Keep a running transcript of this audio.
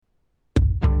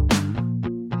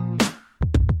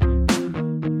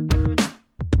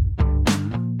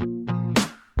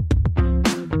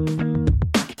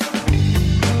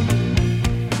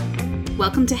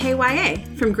Welcome to Hey YA.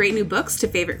 From great new books to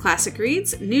favorite classic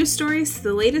reads, news stories to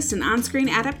the latest in on-screen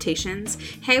adaptations,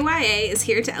 Hey YA is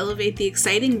here to elevate the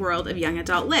exciting world of young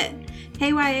adult lit. Hey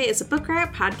YA is a Book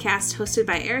Riot podcast hosted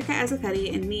by Erica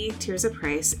Azapetti and me, Tirza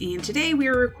Price, and today we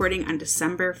are recording on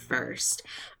December 1st.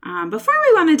 Before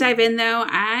we want to dive in, though,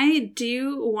 I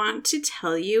do want to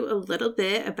tell you a little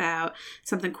bit about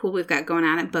something cool we've got going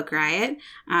on at Book Riot.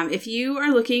 If you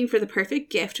are looking for the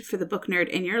perfect gift for the book nerd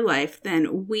in your life,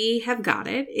 then we have got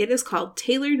it. It is called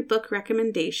Tailored Book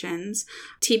Recommendations,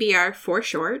 TBR for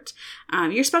short.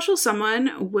 Your special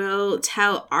someone will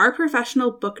tell our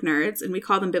professional book nerds, and we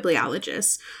call them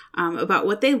bibliologists, about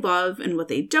what they love and what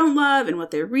they don't love and what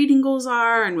their reading goals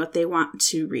are and what they want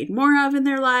to read more of in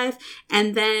their life.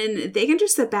 And then they can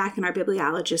just sit back and our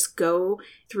bibliologists go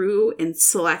through and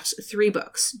select 3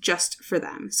 books just for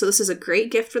them. So this is a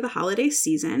great gift for the holiday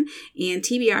season, and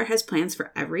TBR has plans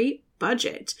for every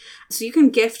budget. So you can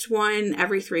gift one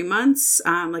every 3 months,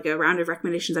 like a round of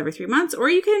recommendations every 3 months, or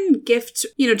you can gift,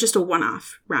 just a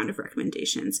one-off round of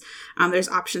recommendations. There's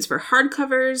options for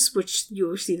hardcovers, which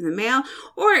you'll receive in the mail,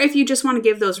 or if you just want to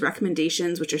give those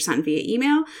recommendations, which are sent via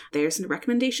email, there's a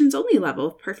recommendations only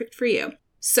level, perfect for you.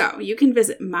 So you can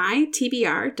visit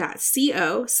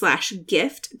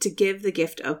mytbr.co/gift to give the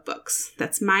gift of books.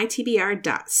 That's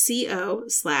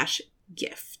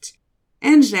mytbr.co/gift.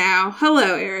 And now,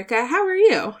 hello, Erica. How are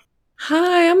you?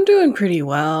 Hi, I'm doing pretty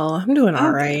well. I'm doing all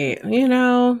right.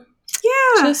 Yeah.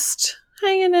 Just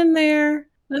hanging in there.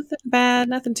 Nothing bad,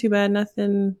 nothing too bad,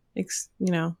 nothing,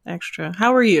 extra.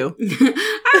 How are you?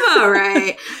 I'm all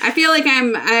right. I feel like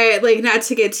not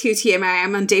to get too TMI,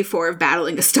 I'm on day 4 of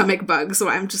battling a stomach bug, so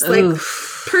I'm just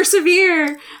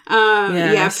persevere. Yes.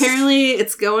 Yeah, apparently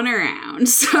it's going around,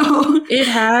 so. It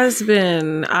has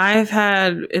been.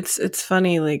 It's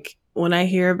funny, like, when I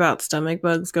hear about stomach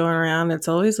bugs going around, it's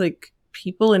always like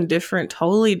people in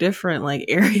totally different like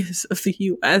areas of the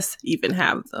US even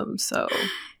have them. So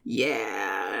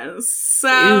yeah,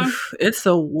 so it's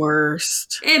the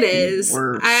worst. It is.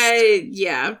 Worst.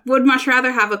 I would much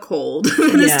rather have a cold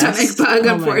than a stomach bug,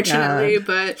 unfortunately,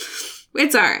 but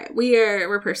it's all right.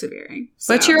 We're persevering.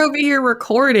 So. But you're over here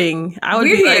recording. I would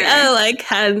be like, I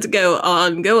can't go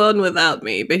on without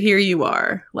me. But here you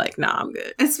are. Like, nah, I'm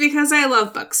good. It's because I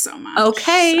love books so much.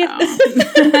 Okay. So.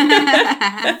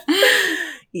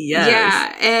 Yes.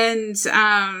 Yeah, and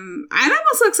I'm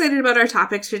also excited about our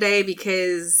topic today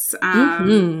because,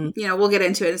 we'll get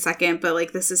into it in a second, but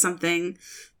like this is something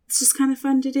it's just kind of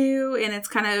fun to do, and it's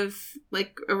kind of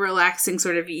like a relaxing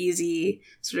sort of easy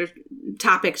sort of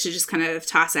topic to just kind of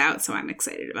toss out, so I'm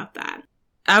excited about that.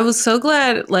 I was so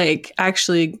glad, like,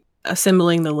 actually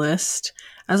assembling the list.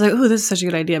 I was like, oh, this is such a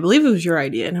good idea. I believe it was your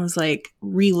idea, and I was like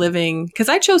reliving, because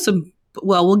I chose some,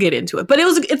 well, we'll get into it, but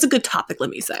it's a good topic, let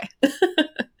me say.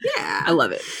 Yeah. I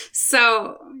love it.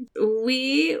 So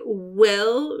we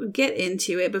will get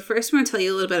into it, but first I want to tell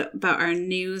you a little bit about our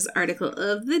news article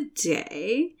of the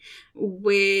day,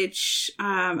 which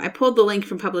I pulled the link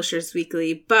from Publishers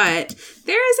Weekly, but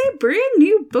there is a brand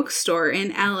new bookstore in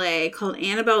LA called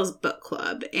Annabelle's Book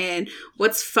Club. And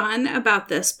what's fun about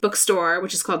this bookstore,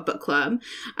 which is called Book Club,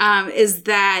 is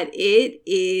that it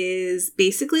is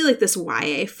basically like this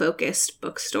YA-focused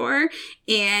bookstore,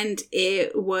 and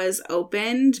it was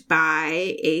opened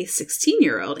by a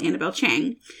 16-year-old, Annabelle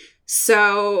Chang.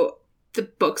 So the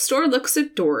bookstore looks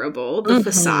adorable. The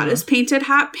facade is painted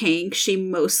hot pink. She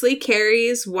mostly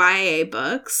carries YA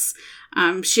books.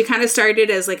 She kind of started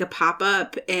as like a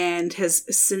pop-up and has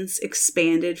since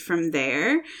expanded from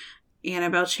there.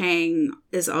 Annabelle Chang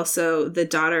is also the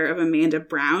daughter of Amanda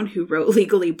Brown, who wrote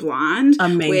Legally Blonde.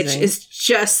 Amazing. Which is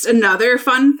just another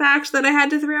fun fact that I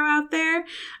had to throw out there.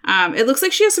 It looks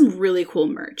like she has some really cool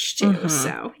merch, too.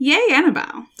 So, yay,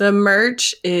 Annabelle. The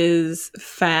merch is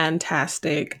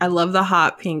fantastic. I love the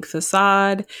hot pink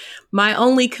facade. My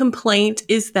only complaint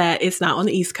is that it's not on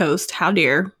the East Coast. How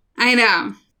dare. I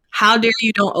know. How dare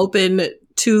you don't open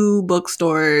 2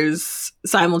 bookstores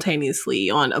simultaneously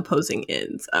on opposing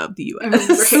ends of the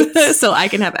U.S. Right. So I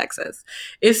can have access.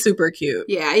 It's super cute.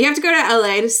 Yeah, you have to go to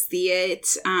L.A. to see it.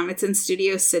 It's in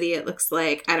Studio City, it looks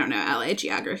like. I don't know L.A.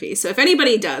 geography. So if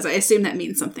anybody does, I assume that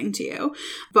means something to you.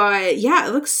 But yeah,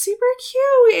 it looks super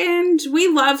cute. And we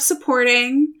love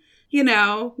supporting,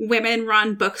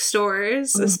 women-run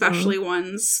bookstores, especially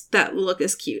ones that look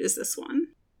as cute as this one.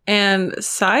 And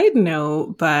side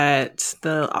note, but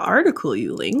the article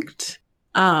you linked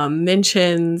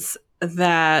mentions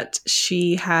that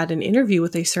she had an interview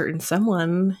with a certain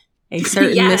someone, a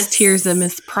certain Miss Tirza,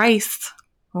 Miss Price.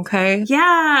 Okay.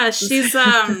 Yeah, she's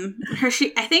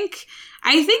I think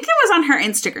I think it was on her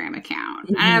Instagram account.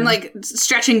 And I'm like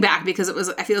stretching back because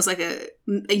it feels like a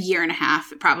year and a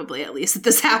half, probably at least, that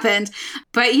this happened.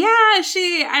 But yeah,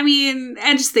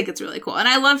 I just think it's really cool. And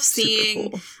I love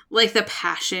seeing like the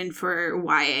passion for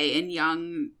YA and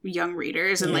young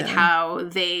readers and like how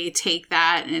they take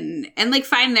that and like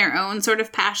find their own sort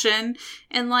of passion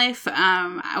in life. When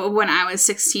I was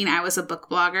 16, I was a book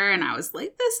blogger and I was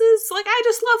like, this is like, I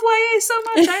just love YA so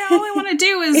much. All I want to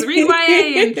do is read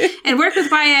YA and work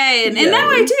with YA. And now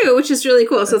I do, which is really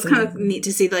cool. So it's kind of neat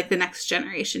to see like the next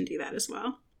generation do that as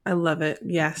well. I love it.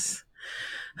 Yes.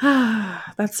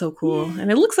 That's so cool. Yeah.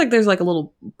 And it looks like there's like a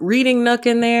little reading nook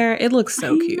in there. It looks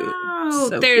so cute.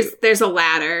 So there's a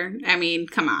ladder. I mean,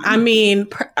 come on. I mean,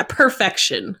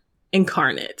 perfection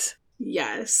incarnate.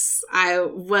 Yes. I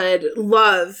would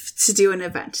love to do an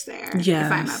event there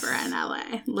if I'm ever in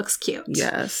LA. Looks cute.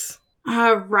 Yes.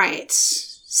 All right.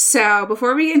 So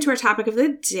before we get into our topic of the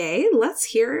day, let's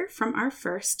hear from our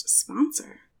first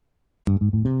sponsor.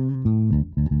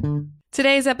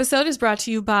 Today's episode is brought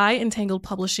to you by Entangled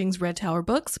Publishing's Red Tower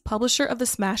Books, publisher of the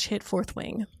smash hit Fourth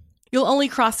Wing. You'll only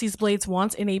cross these blades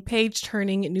once in a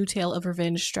page-turning new tale of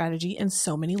revenge, strategy, and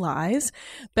so many lies.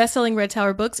 Best-selling Red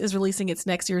Tower Books is releasing its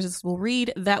next irresistible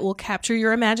read that will capture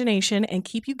your imagination and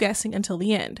keep you guessing until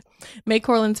the end. May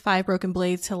Corlin's Five Broken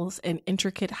Blades tells an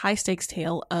intricate, high-stakes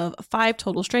tale of 5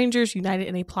 total strangers united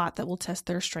in a plot that will test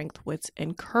their strength, wits,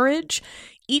 and courage.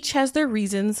 Each has their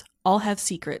reasons, all have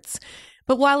secrets.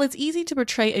 But while it's easy to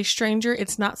betray a stranger,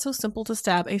 it's not so simple to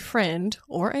stab a friend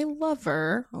or a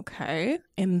lover,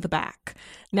 in the back.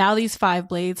 Now these 5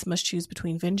 blades must choose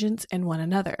between vengeance and one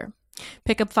another.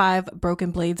 Pick up 5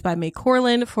 Broken Blades by May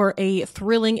Corlin for a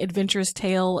thrilling, adventurous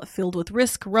tale filled with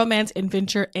risk, romance,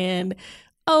 adventure, and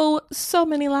so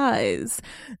many lies.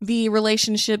 The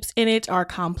relationships in it are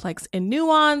complex and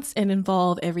nuanced and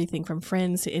involve everything from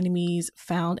friends to enemies,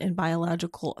 found and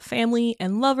biological family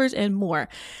and lovers, and more.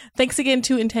 Thanks again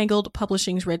to Entangled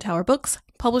Publishing's Red Tower Books,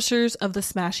 publishers of the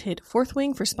smash hit Fourth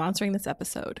Wing, for sponsoring this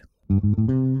episode.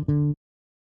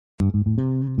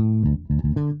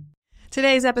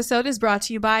 Today's episode is brought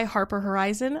to you by Harper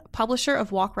Horizon, publisher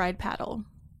of Walk, Ride, Paddle.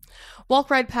 Walk,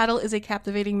 Ride, Paddle is a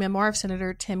captivating memoir of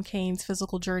Senator Tim Kaine's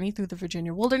physical journey through the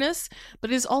Virginia wilderness,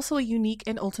 but it is also a unique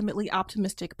and ultimately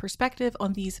optimistic perspective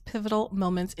on these pivotal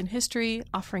moments in history,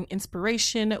 offering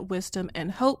inspiration, wisdom,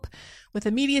 and hope. With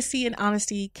immediacy and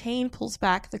honesty, Kaine pulls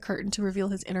back the curtain to reveal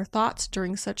his inner thoughts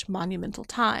during such monumental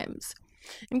times.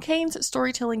 And Kaine's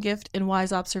storytelling gift and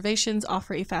wise observations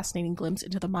offer a fascinating glimpse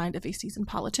into the mind of a seasoned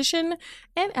politician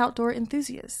and outdoor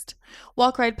enthusiast.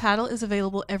 Walk, Ride, Paddle is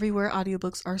available everywhere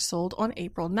audiobooks are sold on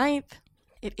April 9th.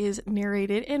 It is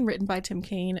narrated and written by Tim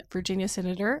Kaine, Virginia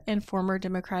Senator and former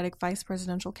Democratic vice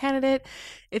presidential candidate.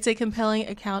 It's a compelling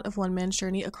account of one man's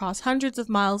journey across hundreds of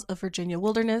miles of Virginia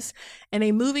wilderness and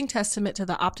a moving testament to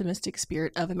the optimistic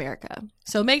spirit of America.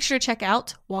 So make sure to check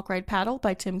out Walk, Ride, Paddle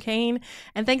by Tim Kaine.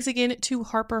 And thanks again to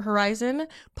Harper Horizon,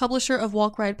 publisher of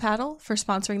Walk, Ride, Paddle, for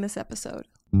sponsoring this episode.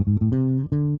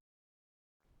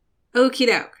 Okie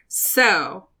doke.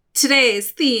 So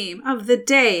today's theme of the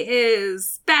day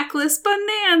is Backlist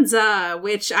Bonanza,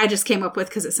 which I just came up with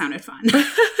because it sounded fun.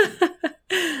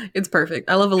 It's perfect.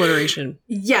 I love alliteration.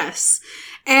 Yes.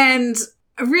 And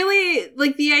really,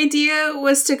 like, the idea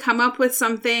was to come up with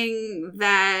something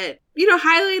that,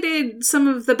 highlighted some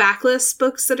of the backlist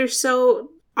books that are so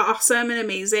awesome and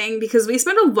amazing, because we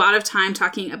spend a lot of time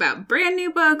talking about brand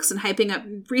new books and hyping up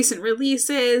recent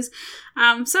releases. So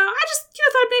I just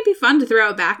thought it might be fun to throw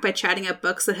it back by chatting up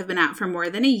books that have been out for more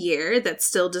than a year that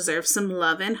still deserve some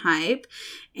love and hype.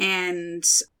 And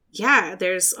yeah,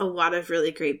 there's a lot of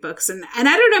really great books. And I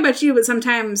don't know about you, but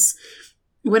sometimes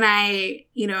when I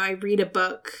read a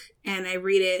book and I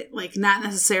read it like not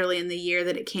necessarily in the year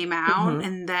that it came out,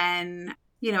 and then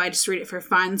I just read it for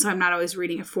fun, so I'm not always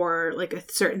reading it for, like, a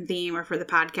certain theme or for the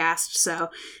podcast. So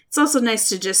it's also nice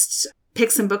to just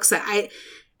pick some books that I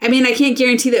can't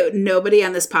guarantee that nobody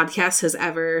on this podcast has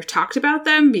ever talked about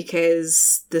them,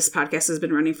 because this podcast has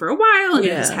been running for a while and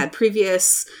it has had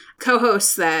previous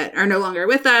co-hosts that are no longer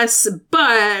with us.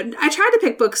 But I tried to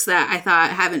pick books that I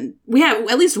thought we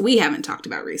haven't talked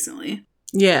about recently.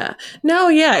 Yeah. No,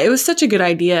 yeah, it was such a good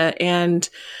idea. And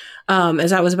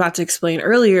as I was about to explain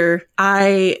earlier,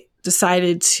 I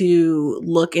decided to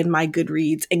look in my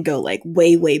Goodreads and go like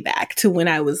way, way back to when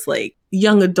I was like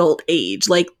young adult age,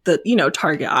 like the,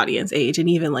 target audience age, and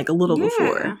even like a little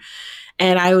before.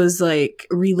 And I was like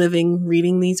reliving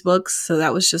reading these books. So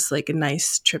that was just like a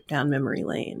nice trip down memory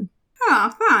lane.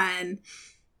 Oh, fun.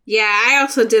 Yeah, I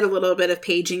also did a little bit of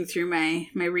paging through my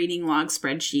reading log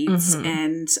spreadsheets,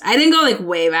 and I didn't go like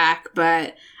way back,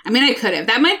 but I mean, I could have.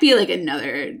 That might be like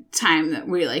another time that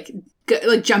we like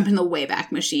jump in the way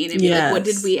back machine and be like, what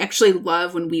did we actually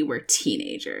love when we were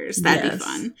teenagers? That'd be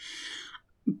fun.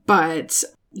 But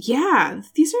yeah,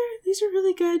 these are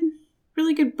really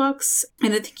good books,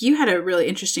 and I think you had a really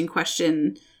interesting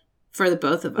question for the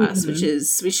both of us, which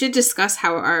is we should discuss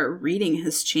how our reading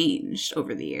has changed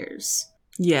over the years.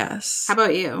 Yes. How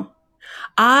about you?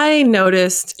 I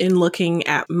noticed in looking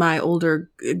at my older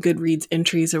Goodreads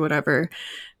entries or whatever,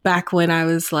 back when I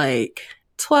was like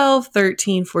 12,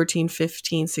 13, 14,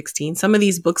 15, 16, some of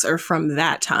these books are from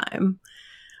that time.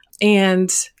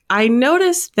 And I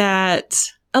noticed that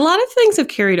a lot of things have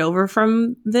carried over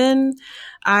from then.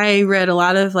 I read a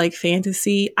lot of like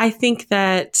fantasy. I think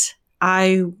that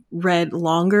I read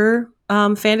longer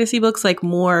fantasy books, like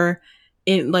more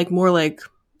like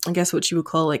I guess what you would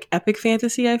call like epic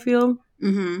fantasy, I feel.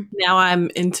 Now I'm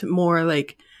into more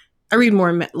like, I read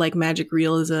more like magic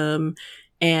realism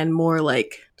and more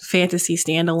like fantasy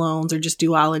standalones or just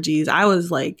duologies. I was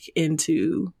like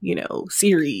into,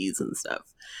 series and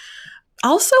stuff.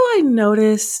 Also, I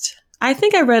noticed, I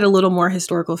think I read a little more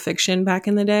historical fiction back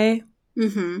in the day.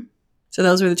 So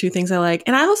those were the two things I like.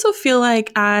 And I also feel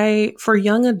like for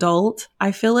young adult,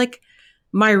 I feel like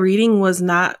my reading was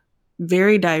not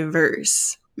very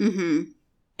diverse.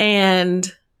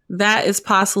 And that is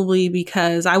possibly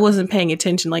because I wasn't paying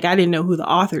attention. Like, I didn't know who the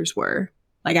authors were.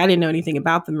 Like, I didn't know anything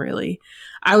about them, really.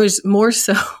 I was more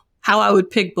so, how I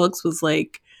would pick books was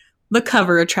like, the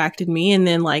cover attracted me and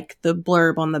then like the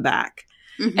blurb on the back.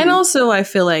 And also, I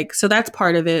feel like, so that's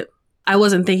part of it. I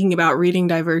wasn't thinking about reading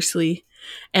diversely.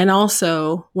 And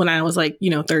also, when I was like,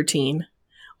 13,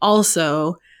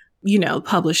 also,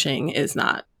 publishing is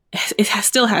not,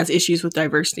 still has issues with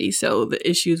diversity. So the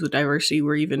issues with diversity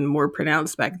were even more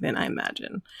pronounced back then, I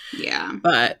imagine. Yeah.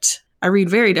 But I read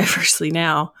very diversely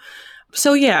now.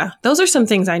 So yeah, those are some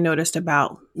things I noticed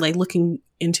about like looking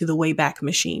into the Wayback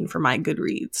Machine for my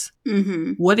Goodreads.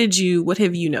 What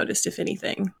have you noticed, if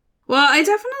anything? Well, I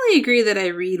definitely agree that I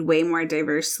read way more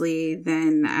diversely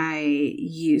than I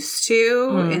used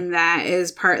to. And that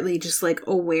is partly just like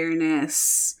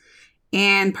awareness,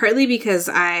 and partly because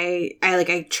I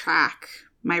track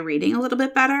my reading a little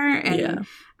bit better. And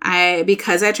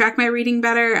because I track my reading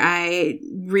better, I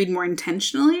read more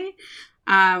intentionally.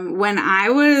 When I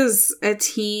was a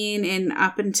teen and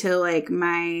up until like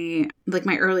my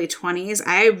early 20s,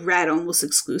 I read almost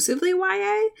exclusively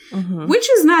YA, which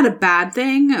is not a bad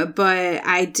thing, but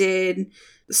I did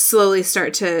slowly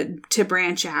start to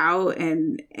branch out,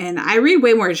 and I read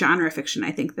way more genre fiction,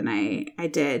 I think, than I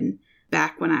did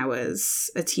back when I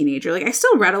was a teenager. Like, I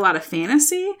still read a lot of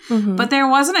fantasy, but there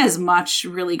wasn't as much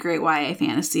really great YA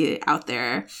fantasy out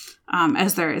there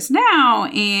as there is now.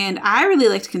 And I really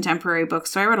liked contemporary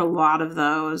books, so I read a lot of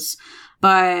those.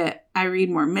 But I read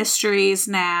more mysteries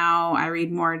now. I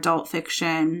read more adult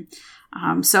fiction.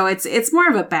 So it's more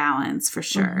of a balance for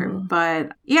sure.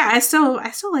 But yeah, I still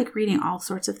like reading all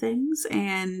sorts of things.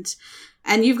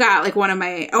 And you've got like one of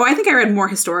my, I think I read more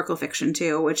historical fiction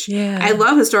too, which I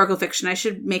love historical fiction. I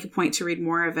should make a point to read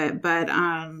more of it. But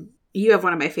you have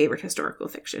one of my favorite historical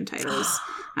fiction titles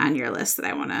on your list that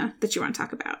you want to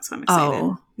talk about. So I'm excited.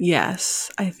 Oh,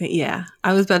 yes. I think,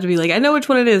 I was about to be like, I know which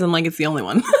one it is. I'm like, it's the only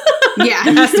one. Yeah.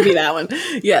 It has to be that one.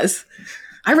 Yes.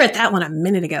 I read that one a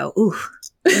minute ago. Ooh,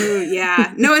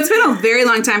 yeah. No, it's been a very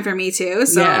long time for me too.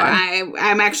 So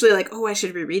I'm actually like, I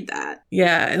should reread that.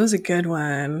 Yeah, it was a good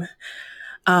one.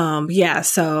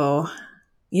 So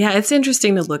it's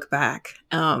interesting to look back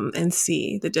and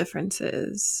see the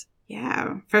differences.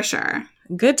 Yeah, for sure.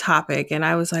 Good topic. And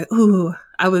I was like, ooh,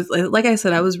 I was, like I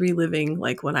said, I was reliving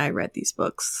like when I read these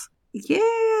books.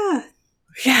 Yeah.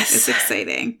 Yes. It's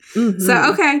exciting.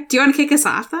 So, okay. Do you want to kick us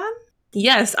off then?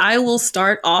 Yes, I will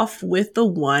start off with the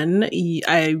one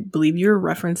I believe you're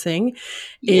referencing.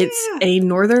 It's A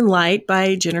Northern Light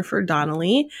by Jennifer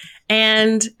Donnelly.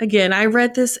 And again, I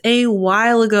read this a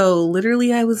while ago.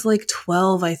 Literally, I was like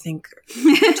 12, I think.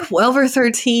 12 or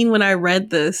 13 when I read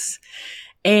this.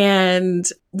 And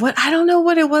I don't know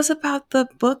what it was about the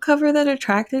book cover that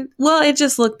attracted. Well, it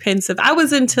just looked pensive. I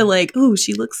was into like, ooh,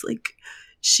 she looks like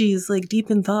she's like deep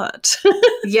in thought.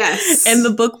 Yes. And the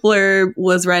book blurb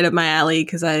was right up my alley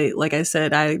because like I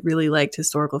said, I really liked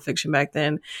historical fiction back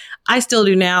then. I still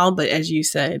do now, but as you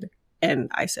said, and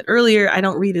I said earlier, I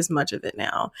don't read as much of it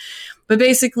now. But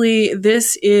basically,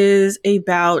 this is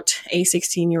about a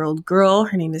 16-year-old girl.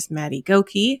 Her name is Maddie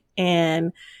Goki,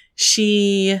 and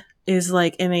she is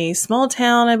like in a small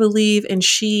town, I believe, and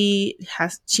she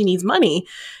needs money.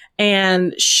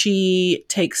 And she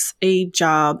takes a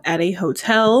job at a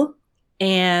hotel,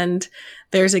 and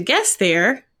there's a guest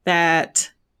there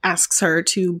that asks her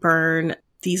to burn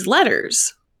these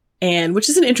letters, and which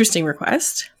is an interesting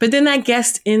request. But then that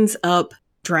guest ends up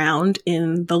drowned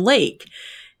in the lake,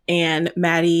 and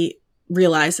Maddie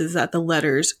realizes that the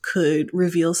letters could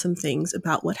reveal some things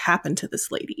about what happened to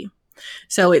this lady.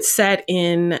 So it's set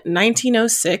in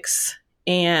 1906,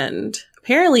 and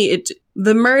apparently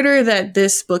the murder that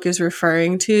this book is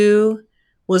referring to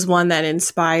was one that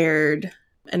inspired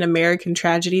An American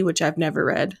Tragedy, which I've never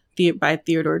read, by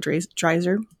Theodore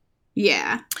Dreiser.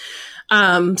 Yeah.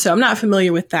 So I'm not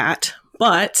familiar with that,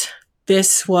 but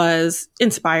this was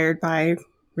inspired by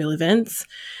real events.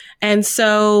 And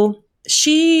so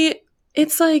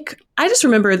it's like, I just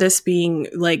remember this being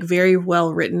like very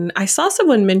well written. I saw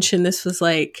someone mention this was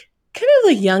like kind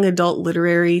of like young adult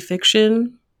literary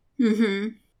fiction.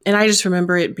 Mm-hmm. And I just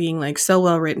remember it being like so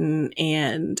well written,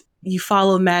 and you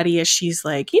follow Maddie as she's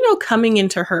like, coming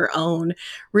into her own,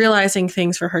 realizing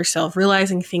things for herself,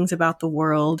 realizing things about the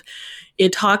world.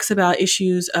 It talks about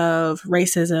issues of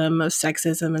racism, of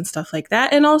sexism and stuff like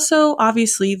that. And also,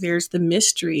 obviously, there's the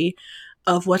mystery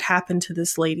of what happened to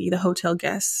this lady, the hotel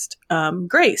guest,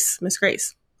 Miss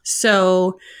Grace.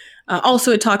 So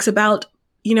also it talks about,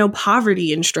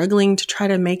 poverty and struggling to try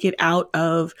to make it out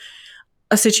of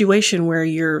a situation where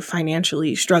you're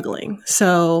financially struggling.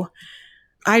 So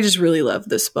I just really love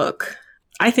this book.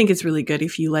 I think it's really good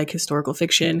if you like historical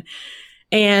fiction.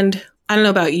 And I don't know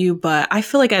about you, but I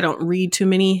feel like I don't read too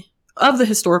many of the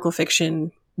historical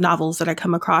fiction novels that I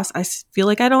come across. I feel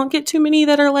like I don't get too many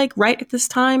that are like right at this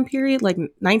time period, like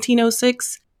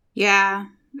 1906. Yeah.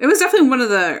 It was definitely one of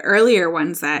the earlier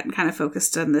ones that kind of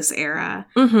focused on this era.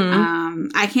 Mm-hmm.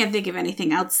 I can't think of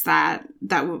anything else that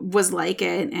was like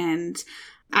it. And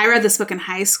I read this book in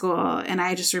high school, and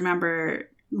I just remember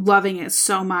loving it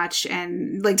so much,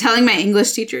 and like telling my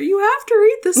English teacher, you have to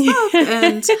read this book.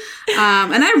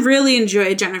 and I really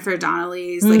enjoyed Jennifer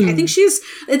Donnelly's. Like, I think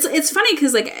it's funny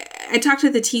because like I talked to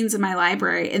the teens in my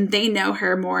library, and they know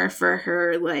her more for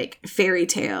her like fairy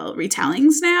tale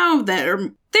retellings now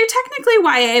they're technically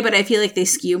YA, but I feel like they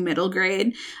skew middle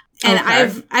grade. And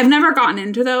okay. I've never gotten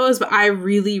into those, but I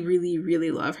really, really,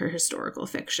 really love her historical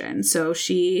fiction. So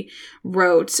she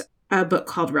wrote a book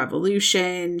called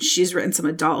Revolution. She's written some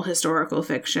adult historical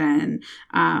fiction.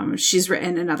 She's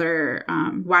written another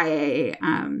YA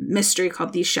mystery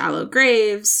called These Shallow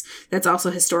Graves that's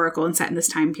also historical and set in this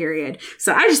time period.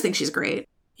 So I just think she's great.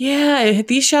 Yeah,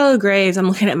 These Shallow Graves. I'm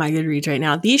looking at my Goodreads right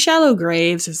now. These Shallow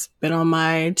Graves has been on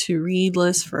my to-read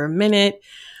list for a minute.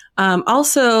 No,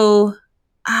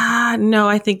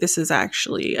 I think this is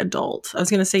actually adult. I was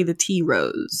going to say The Tea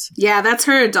Rose. Yeah, that's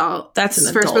her adult. That's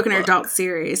an first adult book in her adult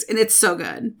series, and it's so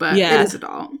good, but yeah. It is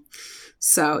adult.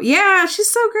 So, yeah, she's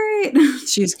so great.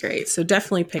 She's great. So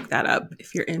definitely pick that up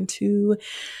if you're into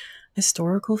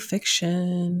historical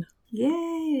fiction.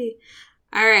 Yay.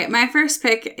 All right, my first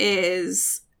pick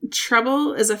is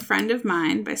Trouble is a Friend of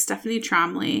Mine by Stephanie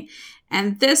Tromley,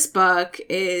 and this book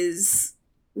is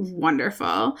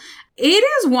wonderful. It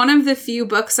is one of the few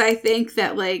books I think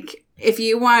that like if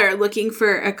you are looking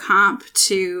for a comp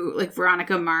to like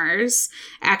Veronica Mars,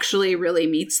 actually really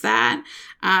meets that.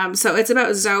 So it's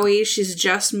about Zoe. She's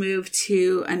just moved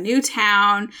to a new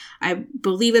town. I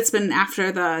believe it's been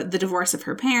after the divorce of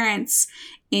her parents,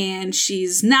 and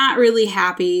she's not really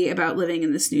happy about living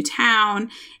in this new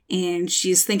town. And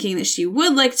she's thinking that she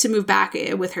would like to move back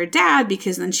with her dad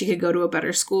because then she could go to a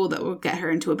better school that will get her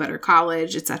into a better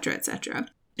college, etc., etc.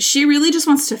 She really just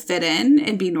wants to fit in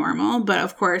and be normal. But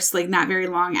of course, like not very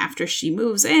long after she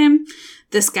moves in,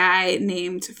 this guy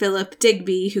named Philip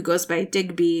Digby, who goes by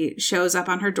Digby, shows up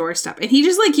on her doorstep. And he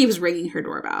just like keeps ringing her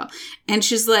doorbell. And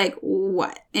she's like,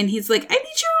 what? And he's like, I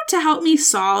need you to help me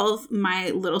solve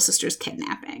my little sister's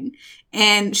kidnapping.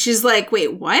 And she's like,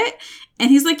 wait, what? And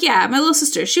he's like, yeah, my little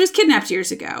sister, she was kidnapped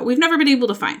years ago. We've never been able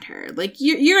to find her. Like,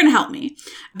 you're going to help me.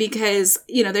 Because,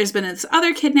 there's been this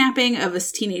other kidnapping of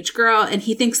this teenage girl, and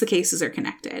he thinks the cases are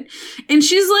connected. And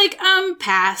she's like,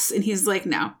 pass. And he's like,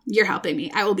 no, you're helping me.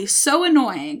 I will be so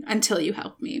annoying until you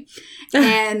help me.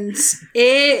 And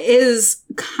it is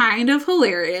kind of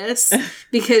hilarious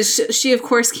because she, of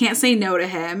course, can't say no to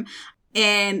him.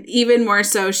 And even more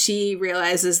so, she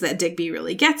realizes that Digby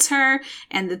really gets her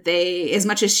and that as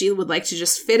much as she would like to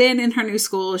just fit in her new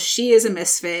school, she is a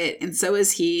misfit and so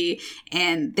is he.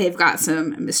 And they've got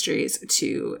some mysteries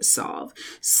to solve.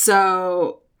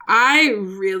 So I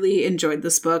really enjoyed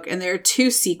this book, and there are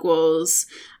 2 sequels.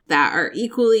 that are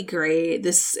equally great.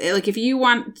 This, like, if you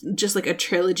want just like a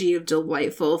trilogy of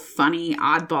delightful, funny,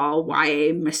 oddball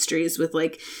YA mysteries with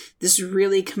like this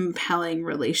really compelling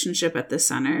relationship at the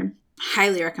center,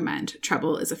 highly recommend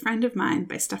Trouble is a Friend of Mine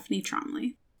by Stephanie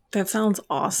Tromley. That sounds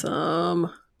awesome.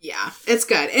 Yeah, it's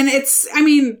good. And it's, I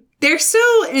mean, they're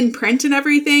still in print and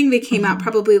everything. They came out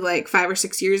probably like 5 or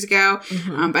 6 years ago,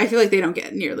 but I feel like they don't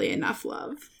get nearly enough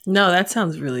love. No, that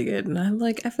sounds really good. And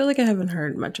I feel like I haven't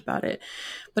heard much about it.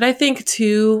 But I think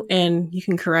too, and you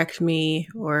can correct me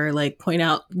or like point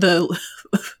out the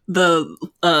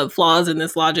flaws in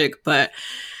this logic, but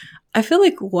I feel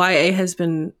like YA has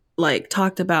been like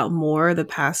talked about more the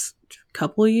past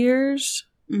couple years,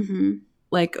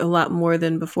 like a lot more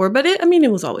than before. But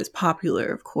it was always popular,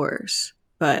 of course.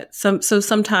 But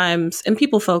sometimes, and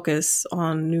people focus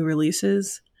on new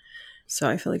releases. So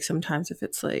I feel like sometimes if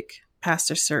it's like past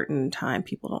a certain time,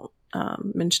 people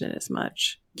don't mention it as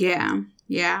much. Yeah.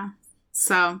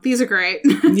 So these are great.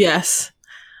 Yes.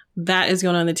 That is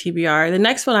going on the TBR. The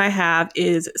next one I have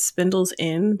is Spindle's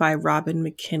End by Robin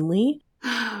McKinley.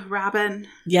 Robin.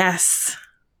 Yes,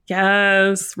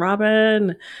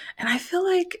 Robin. And I feel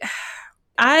like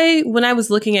when I was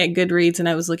looking at Goodreads and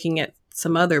I was looking at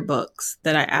some other books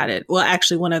that I added, well,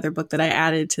 actually one other book that I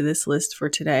added to this list for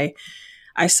today,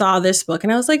 I saw this book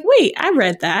and I was like, wait, I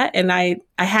read that. And I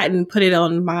hadn't put it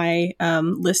on my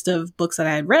list of books that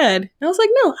I had read. And I was like,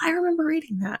 no, I remember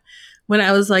reading that when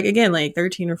I was like, again, like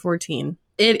 13 or 14.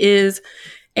 It is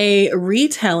a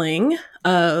retelling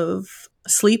of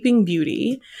Sleeping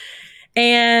Beauty.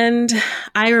 And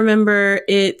I remember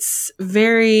it's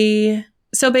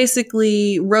so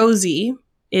basically Rosie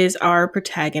is our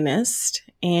protagonist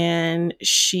and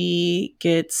she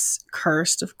gets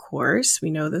cursed, of course. We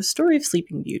know the story of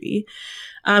Sleeping Beauty.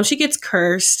 She gets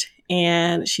cursed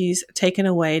and she's taken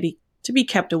away to be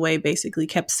kept away, basically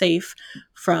kept safe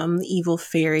from the evil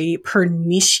fairy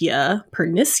Pernicia.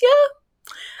 Pernicia?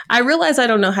 I realize I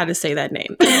don't know how to say that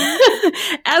name.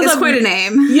 It's quite a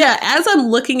name. Yeah, as I'm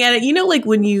looking at it, like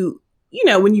when you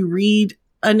read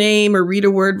a name or read a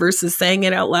word versus saying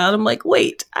it out loud, I'm like,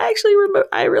 wait, I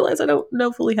realize I don't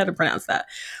know fully how to pronounce that.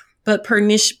 But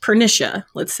Pernicia,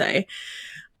 let's say.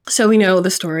 So we know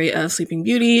the story of Sleeping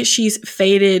Beauty. She's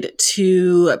fated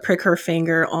to prick her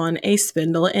finger on a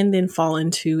spindle and then fall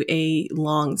into a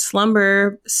long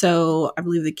slumber. So I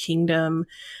believe the kingdom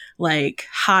makes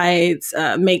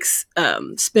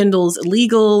spindles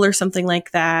illegal or something like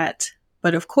that.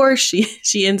 But of course,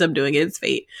 she ends up doing it. It's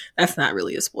fate. That's not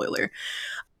really a spoiler.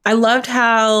 I loved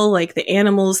how the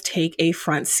animals take a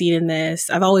front seat in this.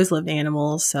 I've always loved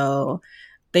animals, so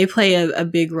they play a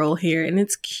big role here, and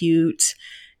it's cute.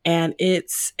 And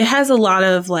it has a lot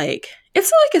of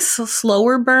it's like a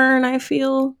slower burn, I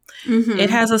feel. Mm-hmm.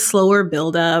 It has a slower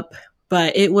build up,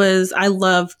 but I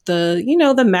loved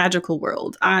the magical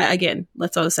world. Again,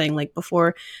 that's what I was saying,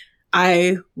 before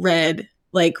I read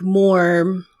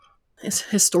more, is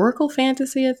historical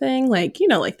fantasy a thing?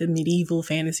 The medieval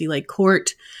fantasy,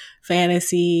 court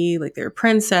fantasy, there are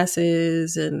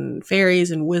princesses and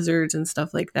fairies and wizards and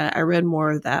stuff like that. I read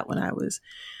more of that when I was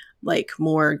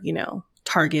more,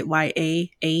 target YA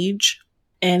age.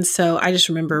 And so I just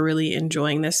remember really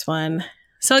enjoying this one.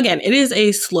 So again, it is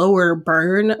a slower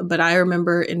burn, but I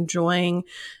remember enjoying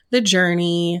the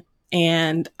journey,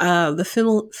 and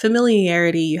the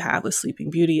familiarity you have with Sleeping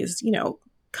Beauty is,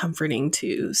 comforting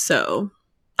too. So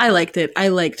I liked it. I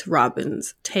liked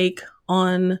Robin's take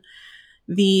on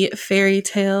the fairy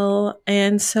tale,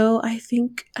 and so I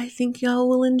think y'all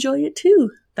will enjoy it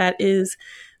too. That is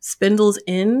Spindle's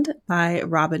End by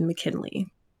Robin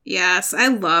McKinley. Yes, I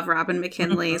love Robin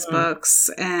McKinley's books,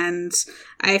 and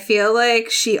I feel like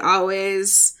she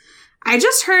always... I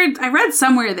read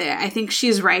somewhere that I think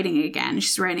she's writing again.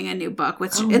 She's writing a new book,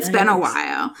 which it's been a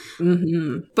while.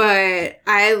 Mm-hmm. But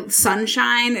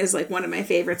Sunshine is one of my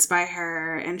favorites by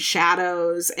her, and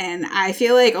Shadows. And I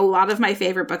feel like a lot of my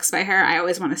favorite books by her, I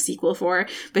always want a sequel for.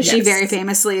 But she very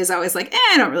famously is always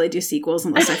I don't really do sequels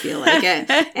unless I feel like it.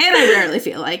 And I rarely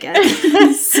feel like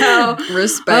it. So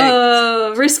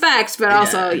respect, but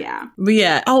also, yeah. But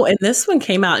yeah. Oh, and this one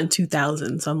came out in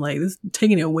 2000. So I'm this is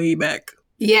taking it way back.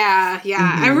 Yeah.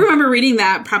 Mm-hmm. I remember reading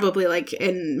that probably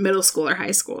in middle school or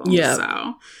high school.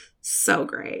 Yeah. So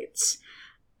great.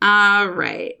 All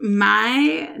right.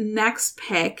 My next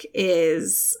pick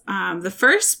is the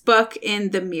first book in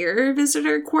the Mirror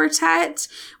Visitor Quartet,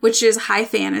 which is high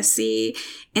fantasy,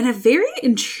 and a very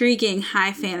intriguing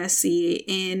high fantasy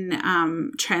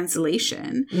in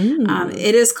translation.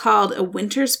 It is called A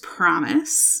Winter's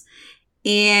Promise,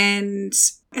 and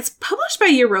it's published by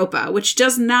Europa, which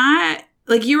does not...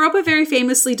 like Europa very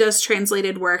famously does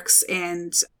translated works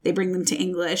and they bring them to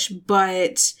English,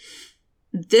 but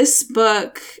this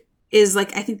book is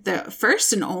like, I think the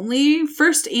first and only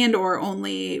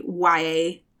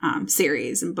YA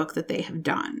series and book that they have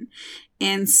done.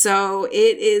 And so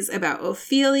it is about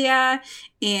Ophelia,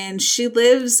 and she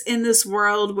lives in this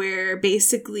world where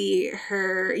basically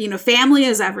her, family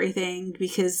is everything,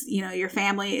 because, your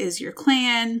family is your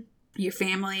clan, your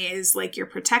family is like your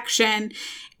protection,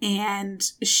 and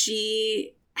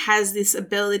she has this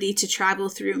ability to travel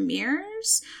through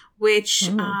mirrors, which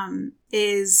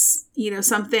is,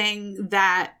 something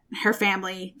that her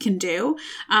family can do.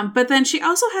 But then she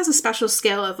also has a special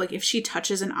skill of like, if she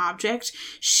touches an object,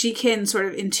 she can sort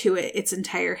of intuit its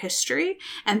entire history.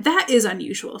 And that is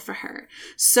unusual for her.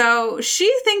 So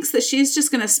she thinks that she's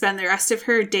just going to spend the rest of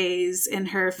her days in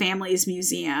her family's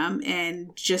museum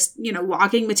and just,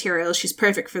 logging materials. She's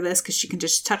perfect for this because she can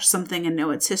just touch something and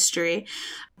know its history.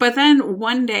 But then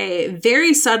one day,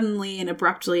 very suddenly and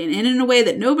abruptly, and in a way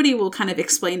that nobody will kind of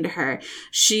explain to her,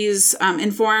 she's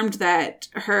informed that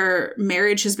her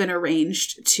marriage has been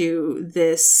arranged to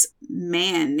this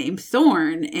man named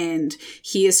Thorn, and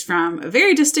he is from a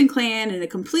very distant clan in a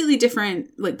completely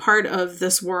different part of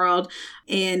this world.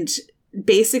 And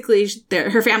basically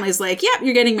her family's like, yep,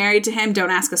 you're getting married to him.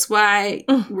 Don't ask us why.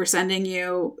 We're sending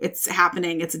you. It's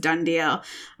happening. It's a done deal.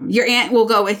 Your aunt will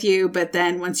go with you, but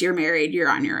then once you're married, you're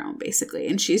on your own, basically.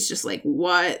 And she's just like,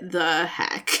 what the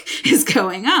heck is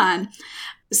going on?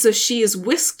 So she is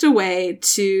whisked away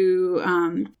to,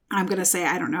 I'm going to say,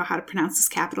 I don't know how to pronounce this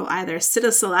capital either, Cita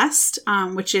Celeste,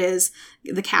 which is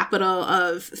the capital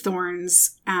of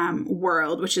Thorn's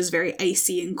world, which is very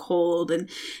icy and cold. And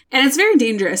it's very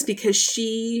dangerous because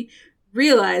she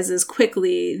realizes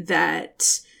quickly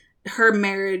that her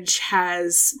marriage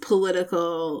has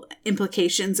political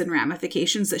implications and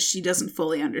ramifications that she doesn't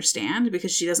fully understand,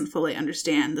 because she doesn't fully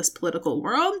understand this political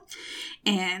world.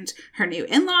 And her new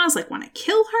in-laws want to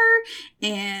kill her,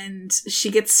 and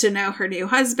she gets to know her new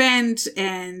husband,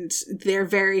 and they're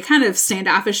very kind of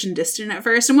standoffish and distant at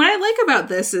first. And what I like about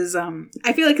this is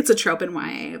I feel like it's a trope in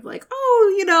YA of like,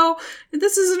 oh,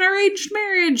 this is an arranged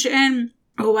marriage, and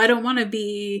oh, I don't want to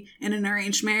be in an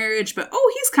arranged marriage, but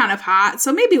oh, he's kind of hot,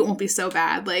 so maybe it won't be so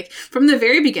bad. Like, from the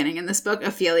very beginning in this book,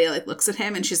 Ophelia looks at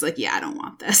him and she's like, yeah, I don't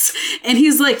want this. And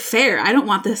he's like, fair, I don't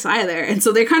want this either. And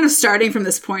so they're kind of starting from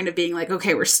this point of being like,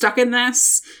 okay, we're stuck in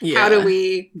this. Yeah. How do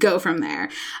we go from there?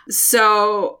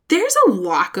 So there's a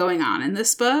lot going on in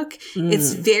this book.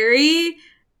 It's very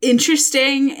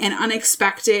interesting and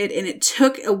unexpected, and it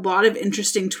took a lot of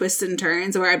interesting twists and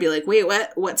turns where I'd be like, wait,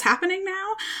 what's happening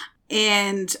now?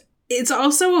 And it's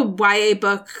also a YA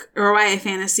book or YA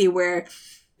fantasy where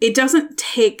it doesn't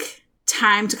take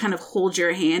time to kind of hold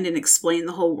your hand and explain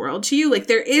the whole world to you. Like,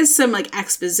 there is some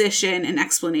exposition and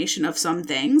explanation of some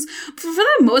things, but for the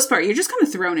most part, you're just kind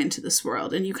of thrown into this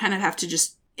world and you kind of have to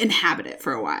just inhabit it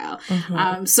for a while.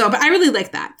 But I really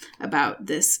like that about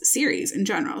this series in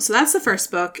general. So that's the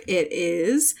first book. It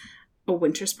is A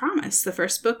Winter's Promise, the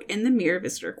first book in the Mirror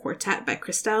Visitor Quartet by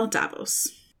Christelle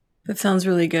Davos. That sounds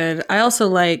really good. I also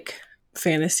like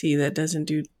fantasy that doesn't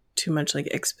do too much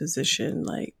exposition.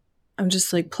 I'm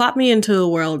just plot me into the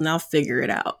world and I'll figure it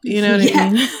out. You know what I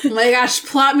mean? Oh my gosh,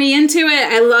 plot me into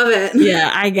it. I love it. Yeah,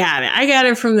 I got it. I got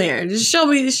it from there. Just show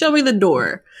me the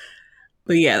door.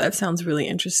 But yeah, that sounds really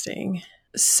interesting.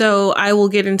 So I will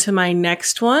get into my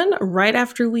next one right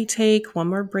after we take one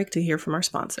more break to hear from our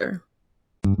sponsor.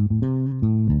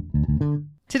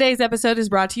 Today's episode is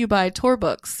brought to you by Tor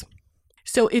Books.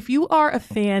 So if you are a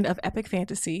fan of epic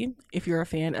fantasy, if you're a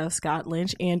fan of Scott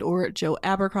Lynch and or Joe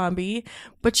Abercrombie,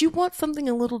 but you want something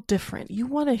a little different, you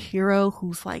want a hero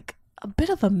who's a bit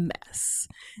of a mess,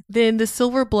 then The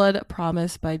Silver Blood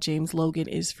Promise by James Logan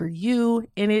is for you.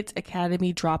 In it,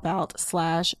 Academy dropout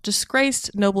 /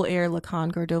 disgraced noble heir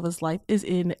Lacan Gordova's life is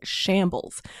in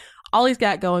shambles. All he's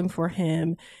got going for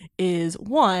him is,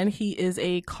 1, he is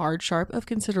a card sharp of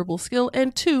considerable skill,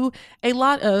 and 2, a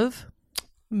lot of,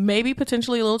 maybe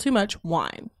potentially a little too much,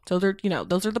 wine. So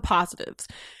those are the positives.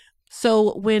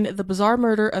 So when the bizarre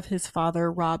murder of his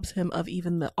father robs him of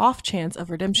even the off chance of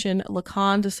redemption,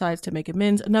 Lacan decides to make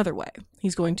amends another way.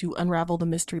 He's going to unravel the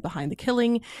mystery behind the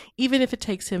killing, even if it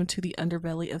takes him to the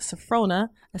underbelly of Sophrona,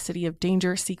 a city of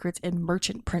danger, secrets, and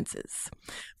merchant princes.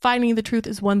 Finding the truth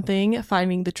is one thing.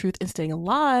 Finding the truth and staying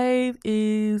alive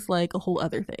is a whole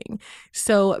other thing.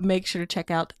 So make sure to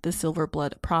check out The Silver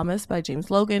Blood Promise by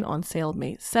James Logan on sale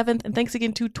May 7th. And thanks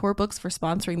again to Tor Books for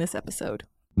sponsoring this episode.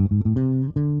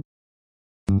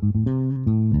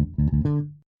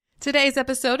 Today's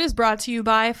episode is brought to you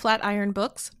by Flatiron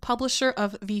Books, publisher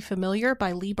of The Familiar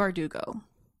by Leigh Bardugo.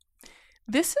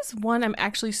 This is one I'm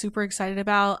actually super excited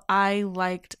about. I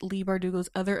liked Leigh Bardugo's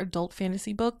other adult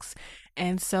fantasy books,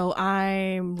 and so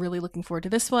I'm really looking forward to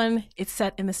this one. It's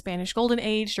set in the Spanish Golden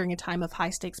Age during a time of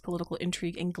high-stakes political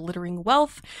intrigue and glittering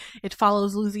wealth. It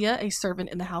follows Luzia, a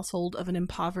servant in the household of an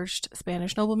impoverished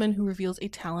Spanish nobleman who reveals a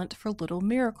talent for little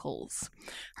miracles.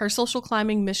 Her social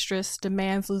climbing mistress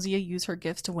demands Luzia use her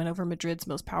gifts to win over Madrid's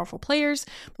most powerful players,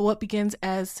 but what begins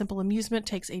as simple amusement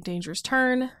takes a dangerous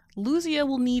turn. Luzia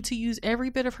will need to use every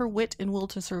bit of her wit and will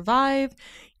to survive,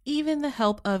 even the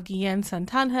help of Guillen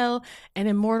Santangel, an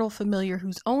immortal familiar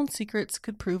whose own secrets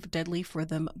could prove deadly for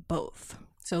them both.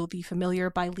 So The Familiar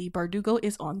by Leigh Bardugo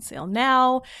is on sale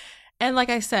now. And like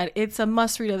I said, it's a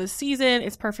must-read of the season.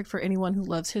 It's perfect for anyone who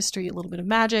loves history, a little bit of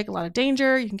magic, a lot of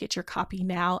danger. You can get your copy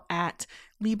now at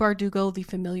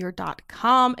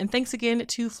LeighBardugoTheFamiliar.com. And thanks again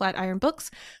to Flatiron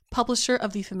Books, publisher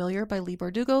of The Familiar by Leigh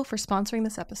Bardugo, for sponsoring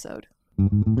this episode.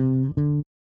 All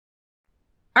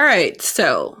right,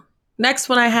 so next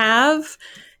one I have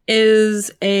is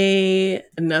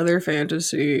another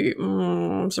fantasy.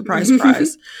 Surprise,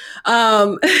 surprise.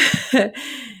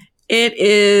 It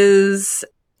is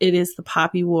The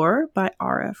Poppy War by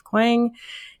R.F. Kuang,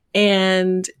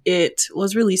 and it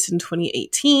was released in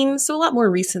 2018, so a lot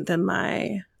more recent than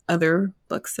my other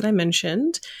books that I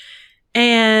mentioned.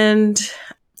 And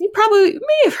you probably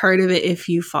may have heard of it if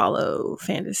you follow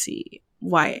fantasy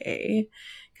YA.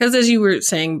 Because as you were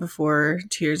saying before,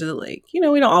 Tears of the Lake, we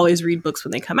don't always read books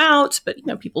when they come out, but,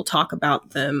 people talk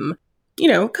about them,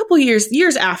 a couple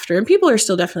years after, and people are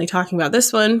still definitely talking about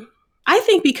this one. I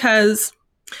think because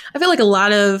I feel like a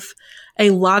lot of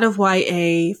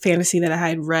YA fantasy that I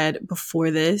had read before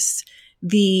this,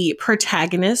 the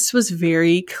protagonist was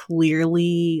very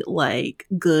clearly like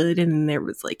good, and there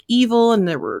was like evil, and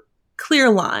there were clear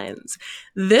lines.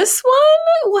 This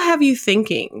one will have you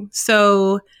thinking.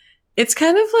 So it's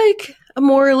kind of like a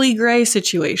morally gray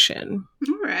situation.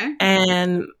 All right.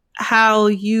 And how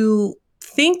you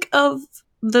think of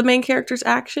the main character's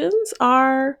actions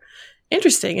are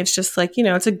interesting. It's just like,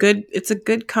 it's a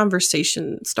good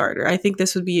conversation starter. I think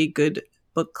this would be a good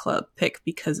book club pick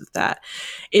because of that.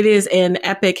 It is an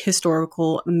epic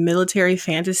historical military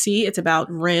fantasy. It's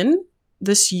about Rin,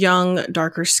 this young,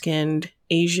 darker skinned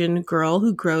Asian girl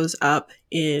who grows up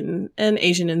in an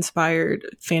Asian inspired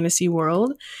fantasy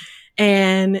world.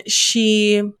 And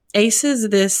she aces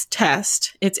this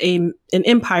test. It's an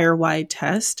empire-wide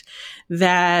test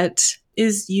that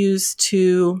is used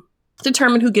to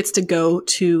determine who gets to go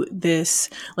to this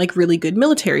like really good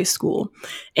military school.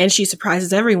 And she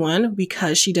surprises everyone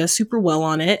because she does super well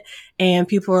on it. And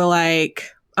people are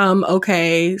like,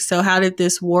 okay, so how did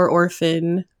this war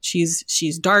orphan,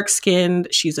 she's dark skinned,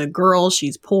 she's a girl,